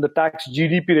compliance and the tax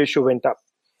GDP ratio went up.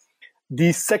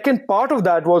 The second part of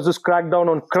that was this crackdown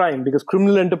on crime, because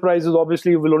criminal enterprises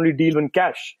obviously will only deal in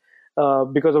cash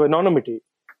because of anonymity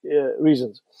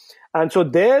reasons. And so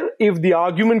there, if the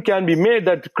argument can be made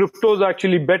that crypto is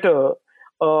actually better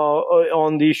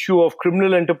on the issue of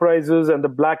criminal enterprises and the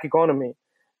black economy,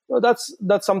 that's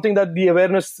something that the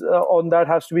awareness on that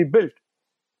has to be built.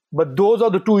 But those are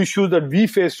the two issues that we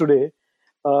face today,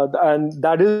 and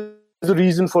that is the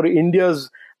reason for India's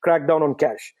crackdown on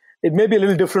cash. It may be a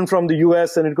little different from the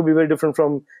US, and it could be very different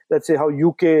from, let's say, how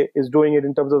UK is doing it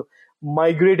in terms of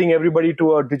migrating everybody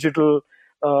to a digital,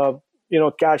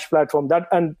 cash platform. That,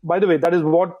 and by the way, that is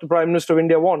what the Prime Minister of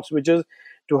India wants, which is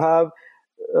to have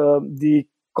the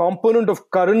component of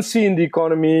currency in the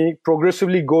economy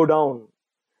progressively go down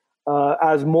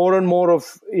as more and more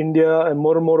of India and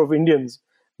more of Indians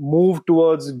move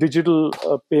towards digital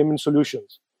payment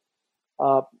solutions.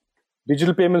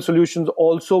 Digital payment solutions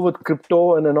also with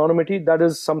crypto and anonymity, that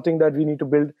is something that we need to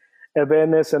build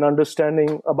awareness and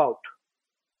understanding about.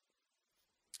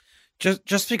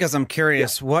 Just because I'm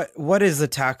curious, yeah. What is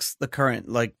the current,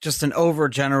 like just an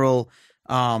overgeneral,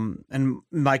 and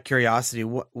my curiosity,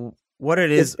 what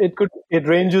it is? It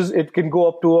ranges, it can go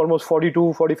up to almost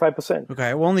 42-45%.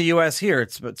 Okay. Well, in the US here,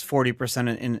 it's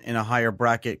 40% in a higher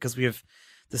bracket because we have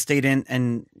the state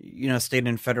and state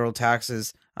and federal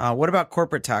taxes. What about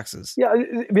corporate taxes? Yeah,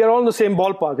 we are all in the same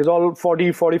ballpark. It's all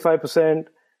 40-45%.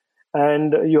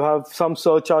 And you have some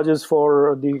surcharges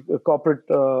for the corporate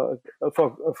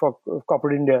for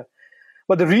corporate India.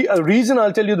 But the reason,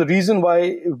 I'll tell you the reason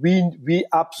why we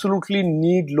absolutely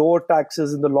need lower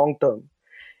taxes in the long term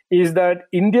is that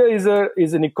India is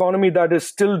an economy that is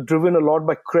still driven a lot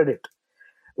by credit.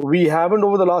 We haven't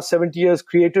over the last 70 years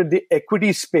created the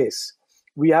equity space.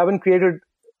 We haven't created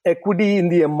equity in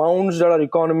the amounts that our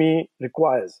economy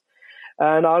requires.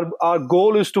 And our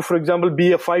goal is to, for example,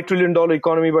 be a $5 trillion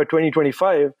economy by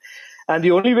 2025. And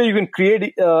the only way you can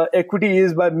create equity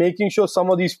is by making sure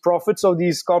some of these profits of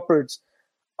these corporates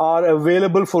are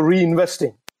available for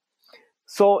reinvesting.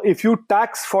 So if you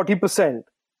tax 40%,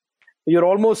 you're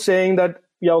almost saying that,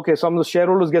 yeah, okay, some of the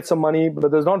shareholders get some money,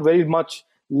 but there's not very much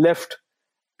left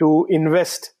to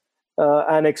invest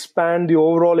and expand the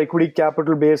overall equity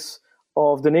capital base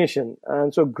of the nation.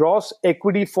 And so gross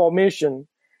equity formation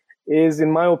is,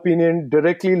 in my opinion,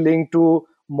 directly linked to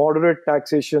moderate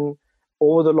taxation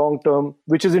over the long term,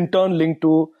 which is in turn linked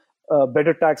to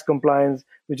better tax compliance,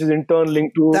 which is in turn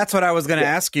linked to... That's what I was going to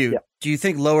ask you. Yeah. Do you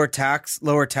think lower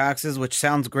taxes, which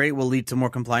sounds great, will lead to more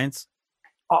compliance?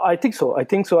 I think so. I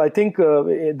think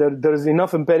there is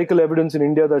enough empirical evidence in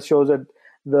India that shows that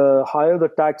the higher the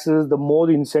taxes, the more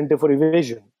the incentive for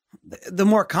evasion. The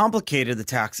more complicated the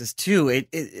taxes, too.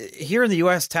 Here in the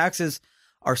U.S., taxes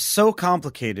are so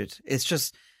complicated. It's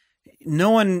just no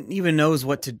one even knows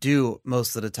what to do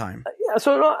most of the time. Yeah,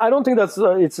 so no, I don't think that's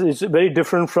it's very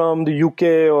different from the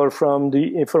UK or from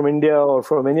India or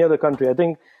from any other country. I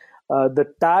think the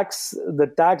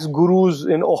tax gurus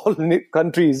in all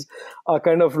countries are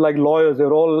kind of like lawyers.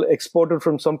 They're all exported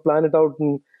from some planet out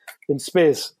in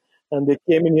space, and they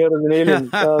came in here as an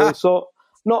alien. So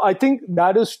no, I think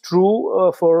that is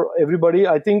true for everybody.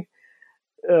 I think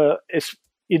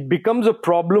it becomes a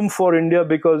problem for India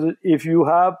because if you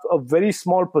have a very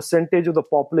small percentage of the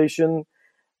population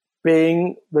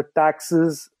paying the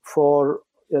taxes for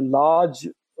a large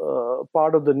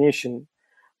part of the nation,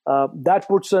 that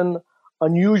puts an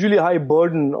unusually high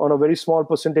burden on a very small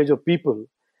percentage of people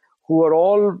who are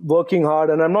all working hard.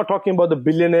 And I'm not talking about the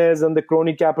billionaires and the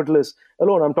crony capitalists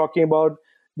alone. I'm talking about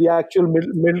the actual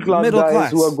middle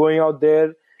class who are going out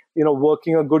there,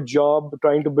 working a good job,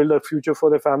 trying to build a future for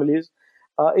their families.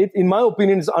 In my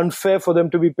opinion, it's unfair for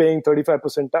them to be paying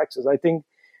 35% taxes. I think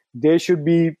they should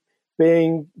be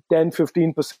paying 10,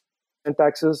 15%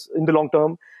 taxes in the long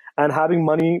term and having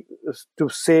money to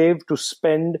save, to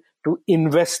spend, to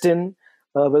invest in,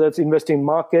 whether it's invest in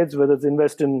markets, whether it's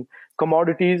invest in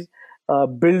commodities,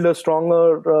 build a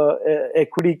stronger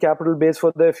equity capital base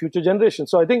for their future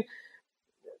generations. So I think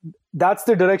that's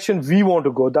the direction we want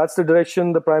to go. That's the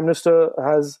direction the Prime Minister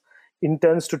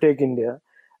intends to take India.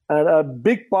 And a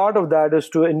big part of that is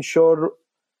to ensure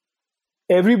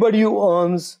everybody who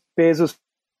earns pays a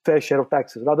fair share of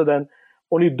taxes, rather than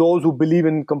only those who believe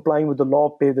in complying with the law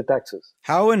pay the taxes.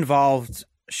 How involved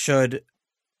should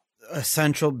a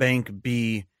central bank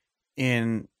be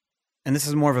in, and this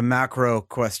is more of a macro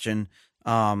question,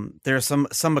 there are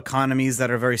some economies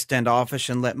that are very standoffish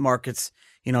and let markets,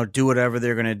 do whatever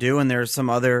they're going to do. And there are some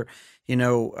other,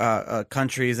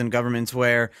 countries and governments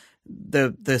where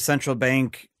the central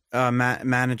bank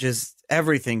manages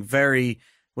everything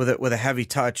with a heavy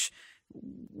touch.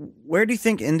 Where do you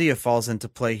think India falls into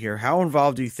play here? How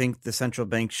involved do you think the central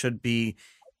bank should be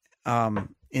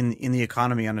in the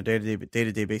economy on a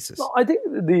day-to-day basis? No, I think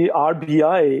the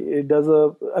RBI does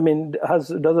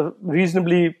a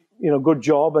reasonably good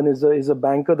job and is a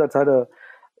banker that's had a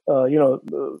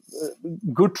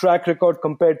good track record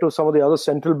compared to some of the other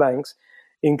central banks,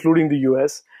 including the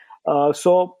US.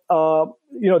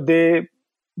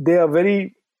 They are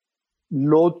very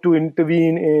loath to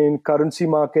intervene in currency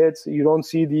markets. You don't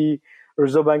see the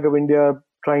Reserve Bank of India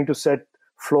trying to set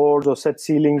floors or set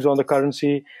ceilings on the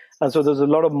currency. And so there's a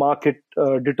lot of market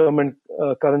determined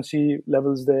currency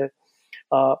levels there.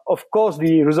 Of course,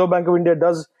 the Reserve Bank of India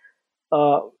does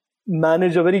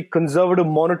manage a very conservative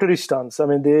monetary stance. I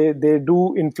mean, they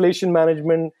do inflation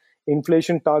management,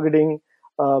 inflation targeting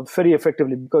very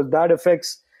effectively, because that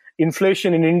affects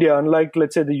inflation in India, unlike,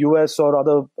 let's say, the US or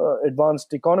other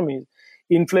advanced economies.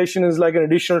 Inflation is like an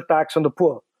additional tax on the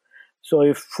poor. So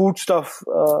if foodstuff,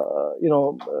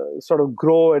 sort of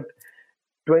grow at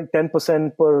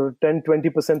 10%,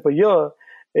 20% per year,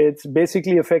 it's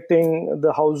basically affecting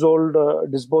the household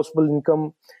disposable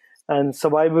income and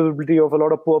survivability of a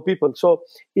lot of poor people. So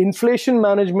inflation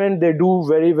management, they do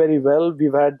very, very well.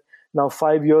 We've had now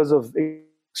 5 years of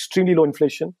extremely low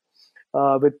inflation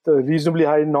with reasonably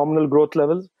high nominal growth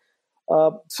levels.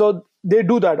 So they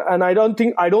do that. And I don't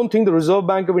think the Reserve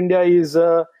Bank of India is,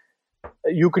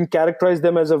 you can characterize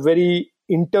them as a very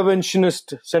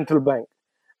interventionist central bank.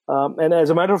 And as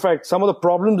a matter of fact, some of the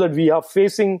problems that we are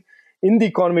facing in the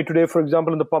economy today, for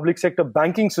example, in the public sector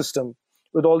banking system,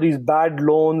 with all these bad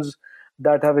loans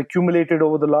that have accumulated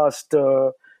over the last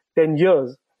 10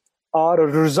 years, are a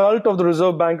result of the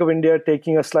Reserve Bank of India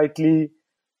taking a slightly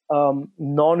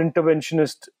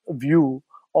non-interventionist view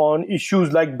on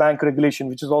issues like bank regulation,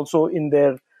 which is also in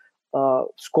their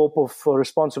scope of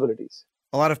responsibilities.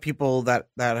 A lot of people that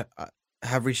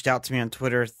have reached out to me on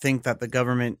Twitter think that the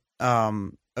government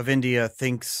of India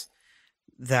thinks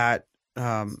that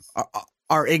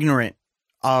are ignorant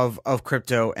of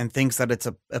crypto and thinks that it's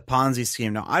a Ponzi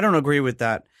scheme. Now, I don't agree with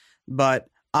that, but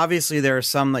obviously there are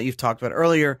some that you've talked about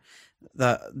earlier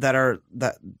that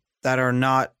are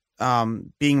not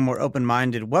being more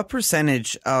open-minded. What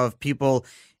percentage of people,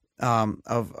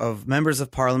 of members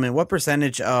of parliament, what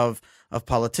percentage of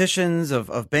politicians,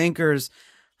 of bankers,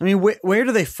 I mean, where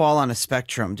do they fall on a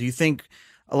spectrum? Do you think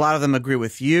a lot of them agree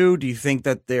with you? Do you think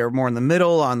that they're more in the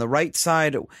middle, on the right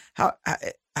side?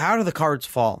 How do the cards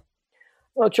fall?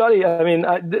 Well, Charlie, I mean,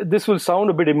 this will sound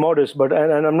a bit immodest, but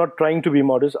and I'm not trying to be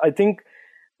modest. I think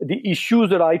the issues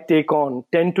that I take on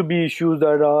tend to be issues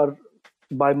that are,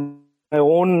 by my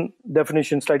own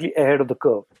definition, slightly ahead of the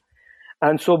curve.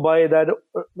 And so by that,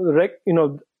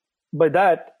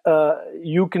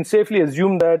 you can safely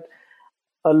assume that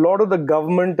a lot of the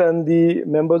government and the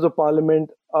members of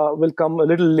parliament will come a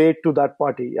little late to that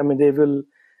party. I mean,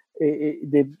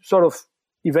 they sort of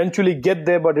eventually get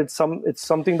there, but it's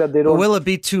something that they don't. But will it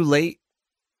be too late?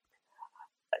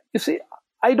 You see,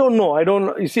 I don't know.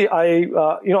 You see,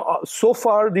 so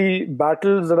far the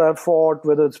battles that I've fought,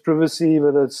 whether it's privacy,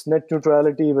 whether it's net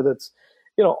neutrality, whether it's,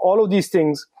 all of these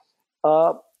things,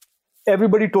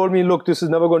 everybody told me, look, this is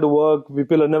never going to work.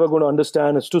 People are never going to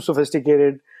understand. It's too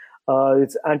sophisticated.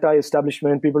 It's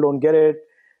anti-establishment. People don't get it.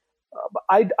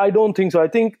 I don't think so. I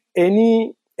think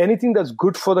anything that's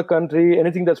good for the country,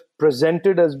 anything that's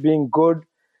presented as being good,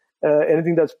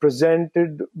 anything that's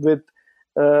presented with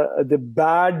the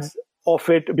bads of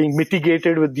it being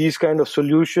mitigated with these kind of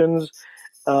solutions,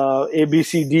 A, B,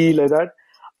 C, D, like that,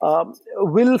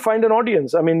 will find an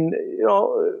audience. I mean,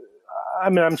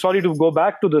 I'm sorry to go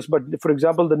back to this, but for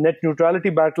example, the net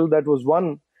neutrality battle that was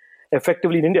won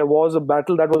effectively in India was a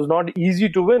battle that was not easy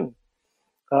to win.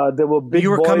 There were big.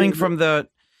 You were coming from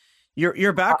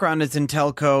your background is in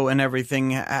telco and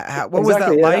everything. What was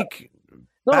that like?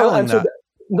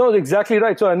 No, exactly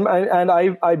right. So, and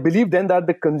I believe then that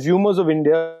the consumers of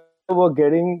India were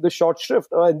getting the short shrift.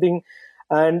 I think,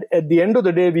 and at the end of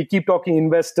the day, we keep talking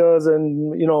investors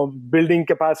and building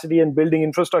capacity and building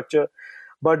infrastructure,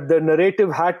 but the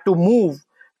narrative had to move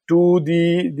to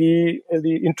the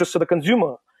interests of the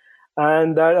consumer,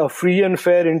 and that a free and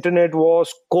fair internet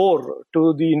was core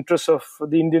to the interests of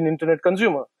the Indian internet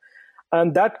consumer.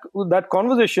 And that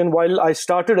conversation, while I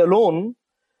started alone,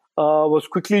 was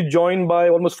quickly joined by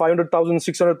almost 500,000,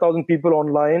 600,000 people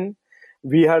online.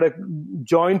 We had a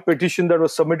joint petition that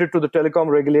was submitted to the telecom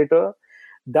regulator.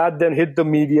 That then hit the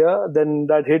media. Then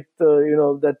that hit,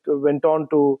 that went on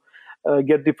to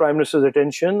get the Prime Minister's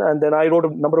attention. And then I wrote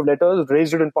a number of letters,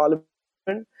 raised it in Parliament.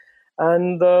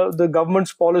 And the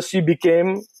government's policy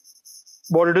became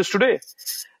what it is today.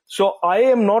 So I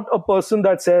am not a person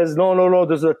that says, no,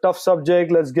 this is a tough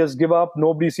subject. Let's just give up.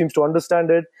 Nobody seems to understand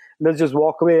it. Let's just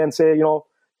walk away and say, to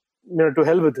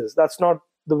hell with this. That's not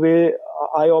the way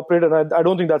I operate. And I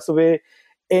don't think that's the way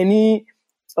any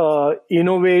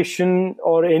innovation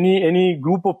or any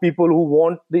group of people who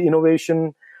want the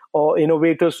innovation or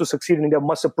innovators to succeed in India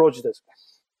must approach this.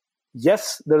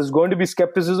 Yes, there is going to be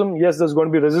skepticism. Yes, there's going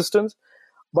to be resistance.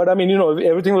 But I mean, if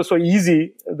everything was so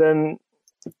easy, then,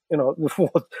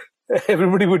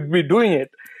 everybody would be doing it.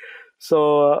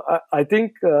 So I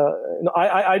think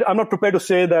I'm not prepared to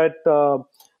say that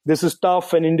this is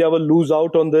tough and India will lose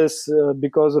out on this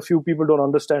because a few people don't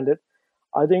understand it.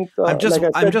 I think I'm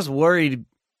just worried.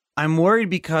 I'm worried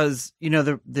because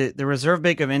the Reserve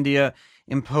Bank of India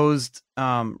imposed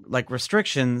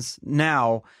restrictions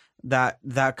now that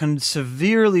can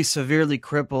severely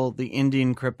cripple the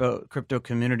Indian crypto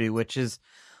community, which is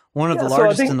one of the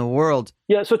largest in the world.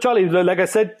 Yeah. So Charlie, like I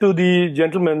said to the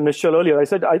gentleman Nischal earlier, I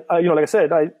said,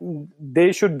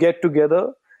 they should get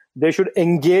together. They should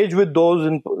engage with those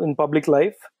in public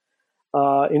life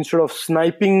instead of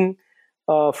sniping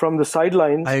from the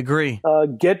sidelines. I agree.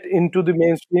 Get into the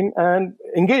mainstream and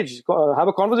engage, have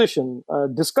a conversation,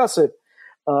 discuss it,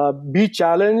 be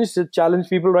challenged, challenge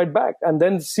people right back, and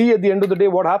then see at the end of the day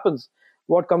what happens,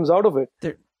 what comes out of it.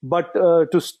 But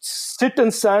to sit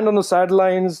and stand on the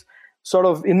sidelines, sort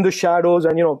of in the shadows,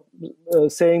 and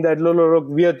saying that look,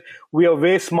 we are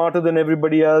way smarter than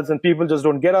everybody else, and people just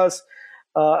don't get us.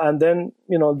 and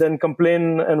then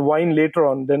complain and whine later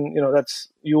on, then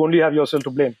you only have yourself to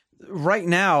blame. Right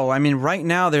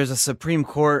now, there's a Supreme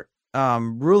Court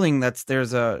ruling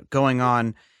there's going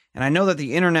on, and I know that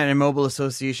the Internet and Mobile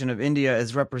Association of India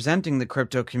is representing the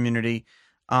crypto community,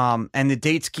 and the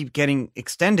dates keep getting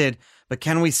extended. But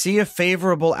can we see a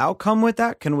favorable outcome with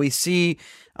that? Can we see?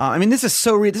 This is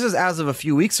this is as of a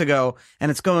few weeks ago,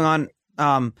 and it's going on.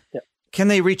 Can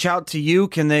they reach out to you?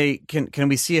 Can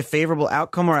we see a favorable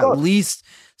outcome, or at least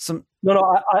some?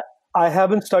 No. I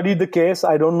haven't studied the case.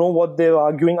 I don't know what they're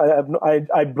arguing. I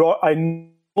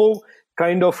know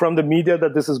kind of from the media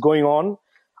that this is going on.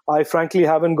 I frankly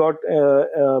haven't got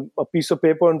a piece of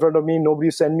paper in front of me. Nobody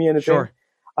sent me anything. Sure.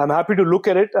 I'm happy to look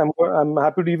at it. I'm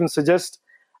happy to even suggest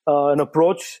an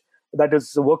approach that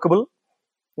is workable,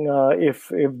 if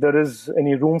there is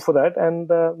any room for that. And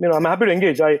I'm happy to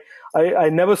engage. I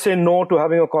never say no to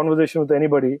having a conversation with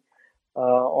anybody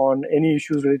on any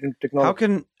issues related to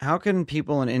technology. How can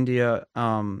people in India,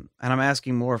 and I'm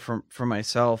asking more for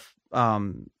myself,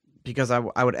 because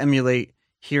I would emulate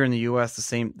here in the U.S.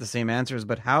 the same answers,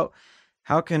 but how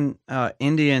can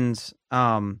Indians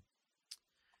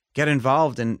get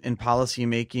involved in policy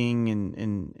making,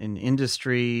 in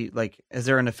industry? Like, is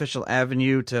there an official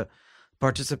avenue to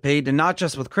participate, and not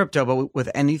just with crypto, but with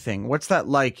anything? What's that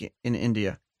like in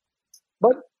India?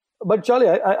 But Charlie,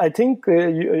 I think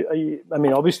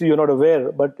obviously you're not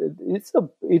aware, but it's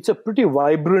a pretty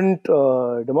vibrant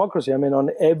democracy.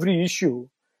 On every issue,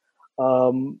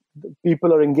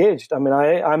 people are engaged.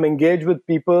 I'm engaged with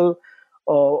people,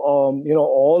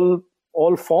 all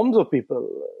forms of people.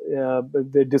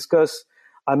 They discuss.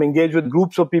 I'm engaged with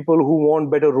groups of people who want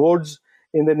better roads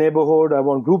in their neighborhood. I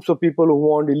want groups of people who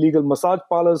want illegal massage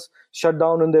parlors shut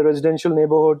down in their residential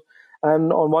neighborhood.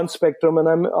 And on one spectrum, and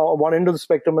I'm on one end of the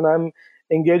spectrum, and I'm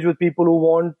engaged with people who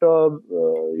want,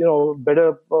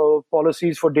 better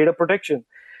policies for data protection.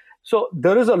 So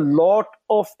there is a lot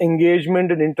of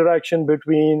engagement and interaction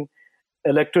between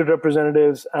elected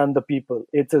representatives and the people.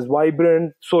 It is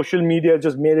vibrant. Social media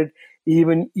just made it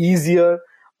even easier.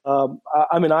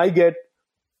 I get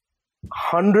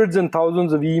hundreds and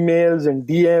thousands of emails and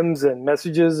DMs and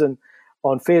messages and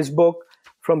on Facebook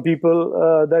from people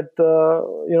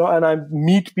and I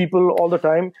meet people all the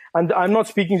time. And I'm not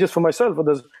speaking just for myself.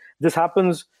 This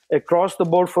happens across the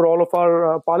board for all of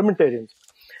our parliamentarians.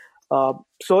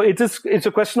 So it's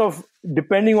a question of,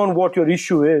 depending on what your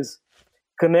issue is,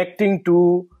 connecting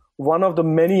to one of the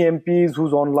many MPs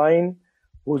who's online,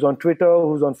 who's on Twitter,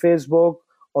 who's on Facebook,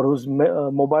 or whose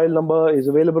mobile number is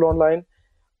available online,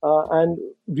 and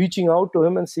reaching out to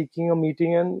him and seeking a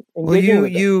meeting and engaging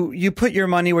with him. You put your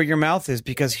money where your mouth is,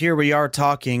 because here we are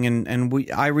talking, and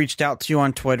I reached out to you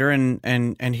on Twitter,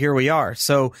 and here we are.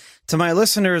 So to my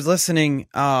listeners listening,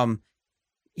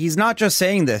 he's not just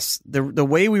saying this. The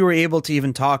way we were able to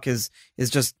even talk is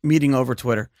just meeting over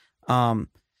Twitter.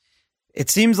 It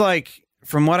seems like,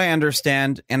 from what I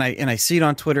understand, and I see it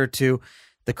on Twitter too,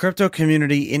 the crypto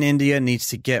community in India needs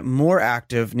to get more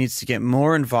active, needs to get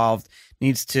more involved,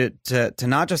 needs to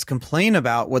not just complain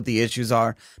about what the issues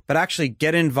are, but actually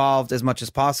get involved as much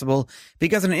as possible.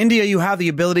 Because in India, you have the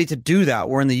ability to do that,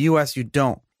 where in the US, you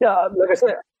don't. Yeah, like I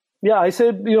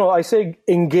said, I say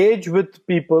engage with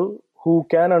people who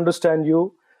can understand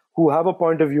you, who have a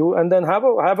point of view, and then have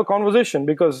a conversation.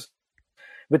 Because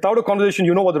without a conversation,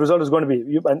 you know what the result is going to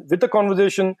be. And with the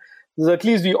conversation, there's at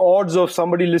least the odds of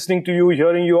somebody listening to you,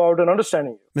 hearing you out, and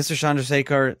understanding you. Mr.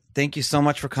 Chandrasekhar, thank you so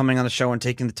much for coming on the show and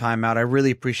taking the time out. I really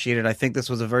appreciate it. I think this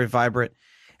was a very vibrant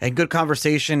and good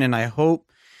conversation, and I hope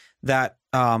that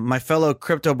my fellow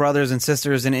crypto brothers and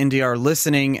sisters in India are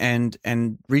listening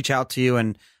and reach out to you,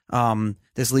 and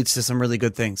this leads to some really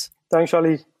good things. Thanks,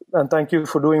 Charlie, and thank you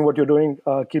for doing what you're doing.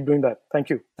 Keep doing that. Thank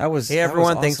you. Hey,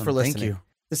 everyone. Awesome. Thanks for listening. Thank you.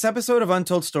 This episode of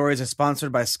Untold Stories is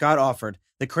sponsored by Scott Offord,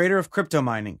 the creator of Crypto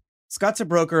Mining. Scott's a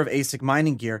broker of ASIC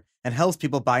mining gear and helps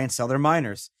people buy and sell their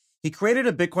miners. He created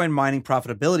a Bitcoin mining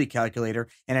profitability calculator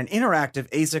and an interactive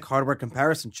ASIC hardware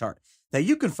comparison chart that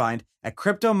you can find at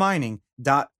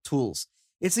cryptomining.tools.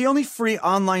 It's the only free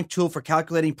online tool for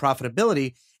calculating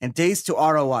profitability and days to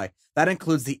ROI. That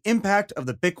includes the impact of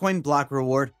the Bitcoin block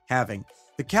reward halving.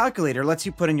 The calculator lets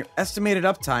you put in your estimated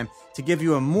uptime to give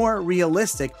you a more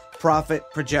realistic profit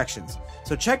projections.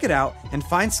 So check it out and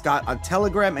find Scott on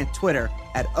Telegram and Twitter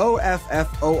at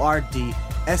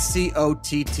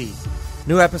OFFORDSCOTT.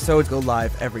 New episodes go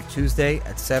live every Tuesday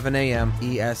at 7 a.m.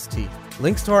 EST.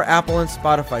 Links to our Apple and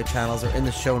Spotify channels are in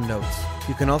the show notes.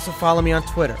 You can also follow me on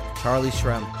Twitter, Charlie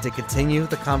Shrem, to continue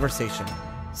the conversation.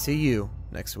 See you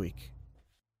next week.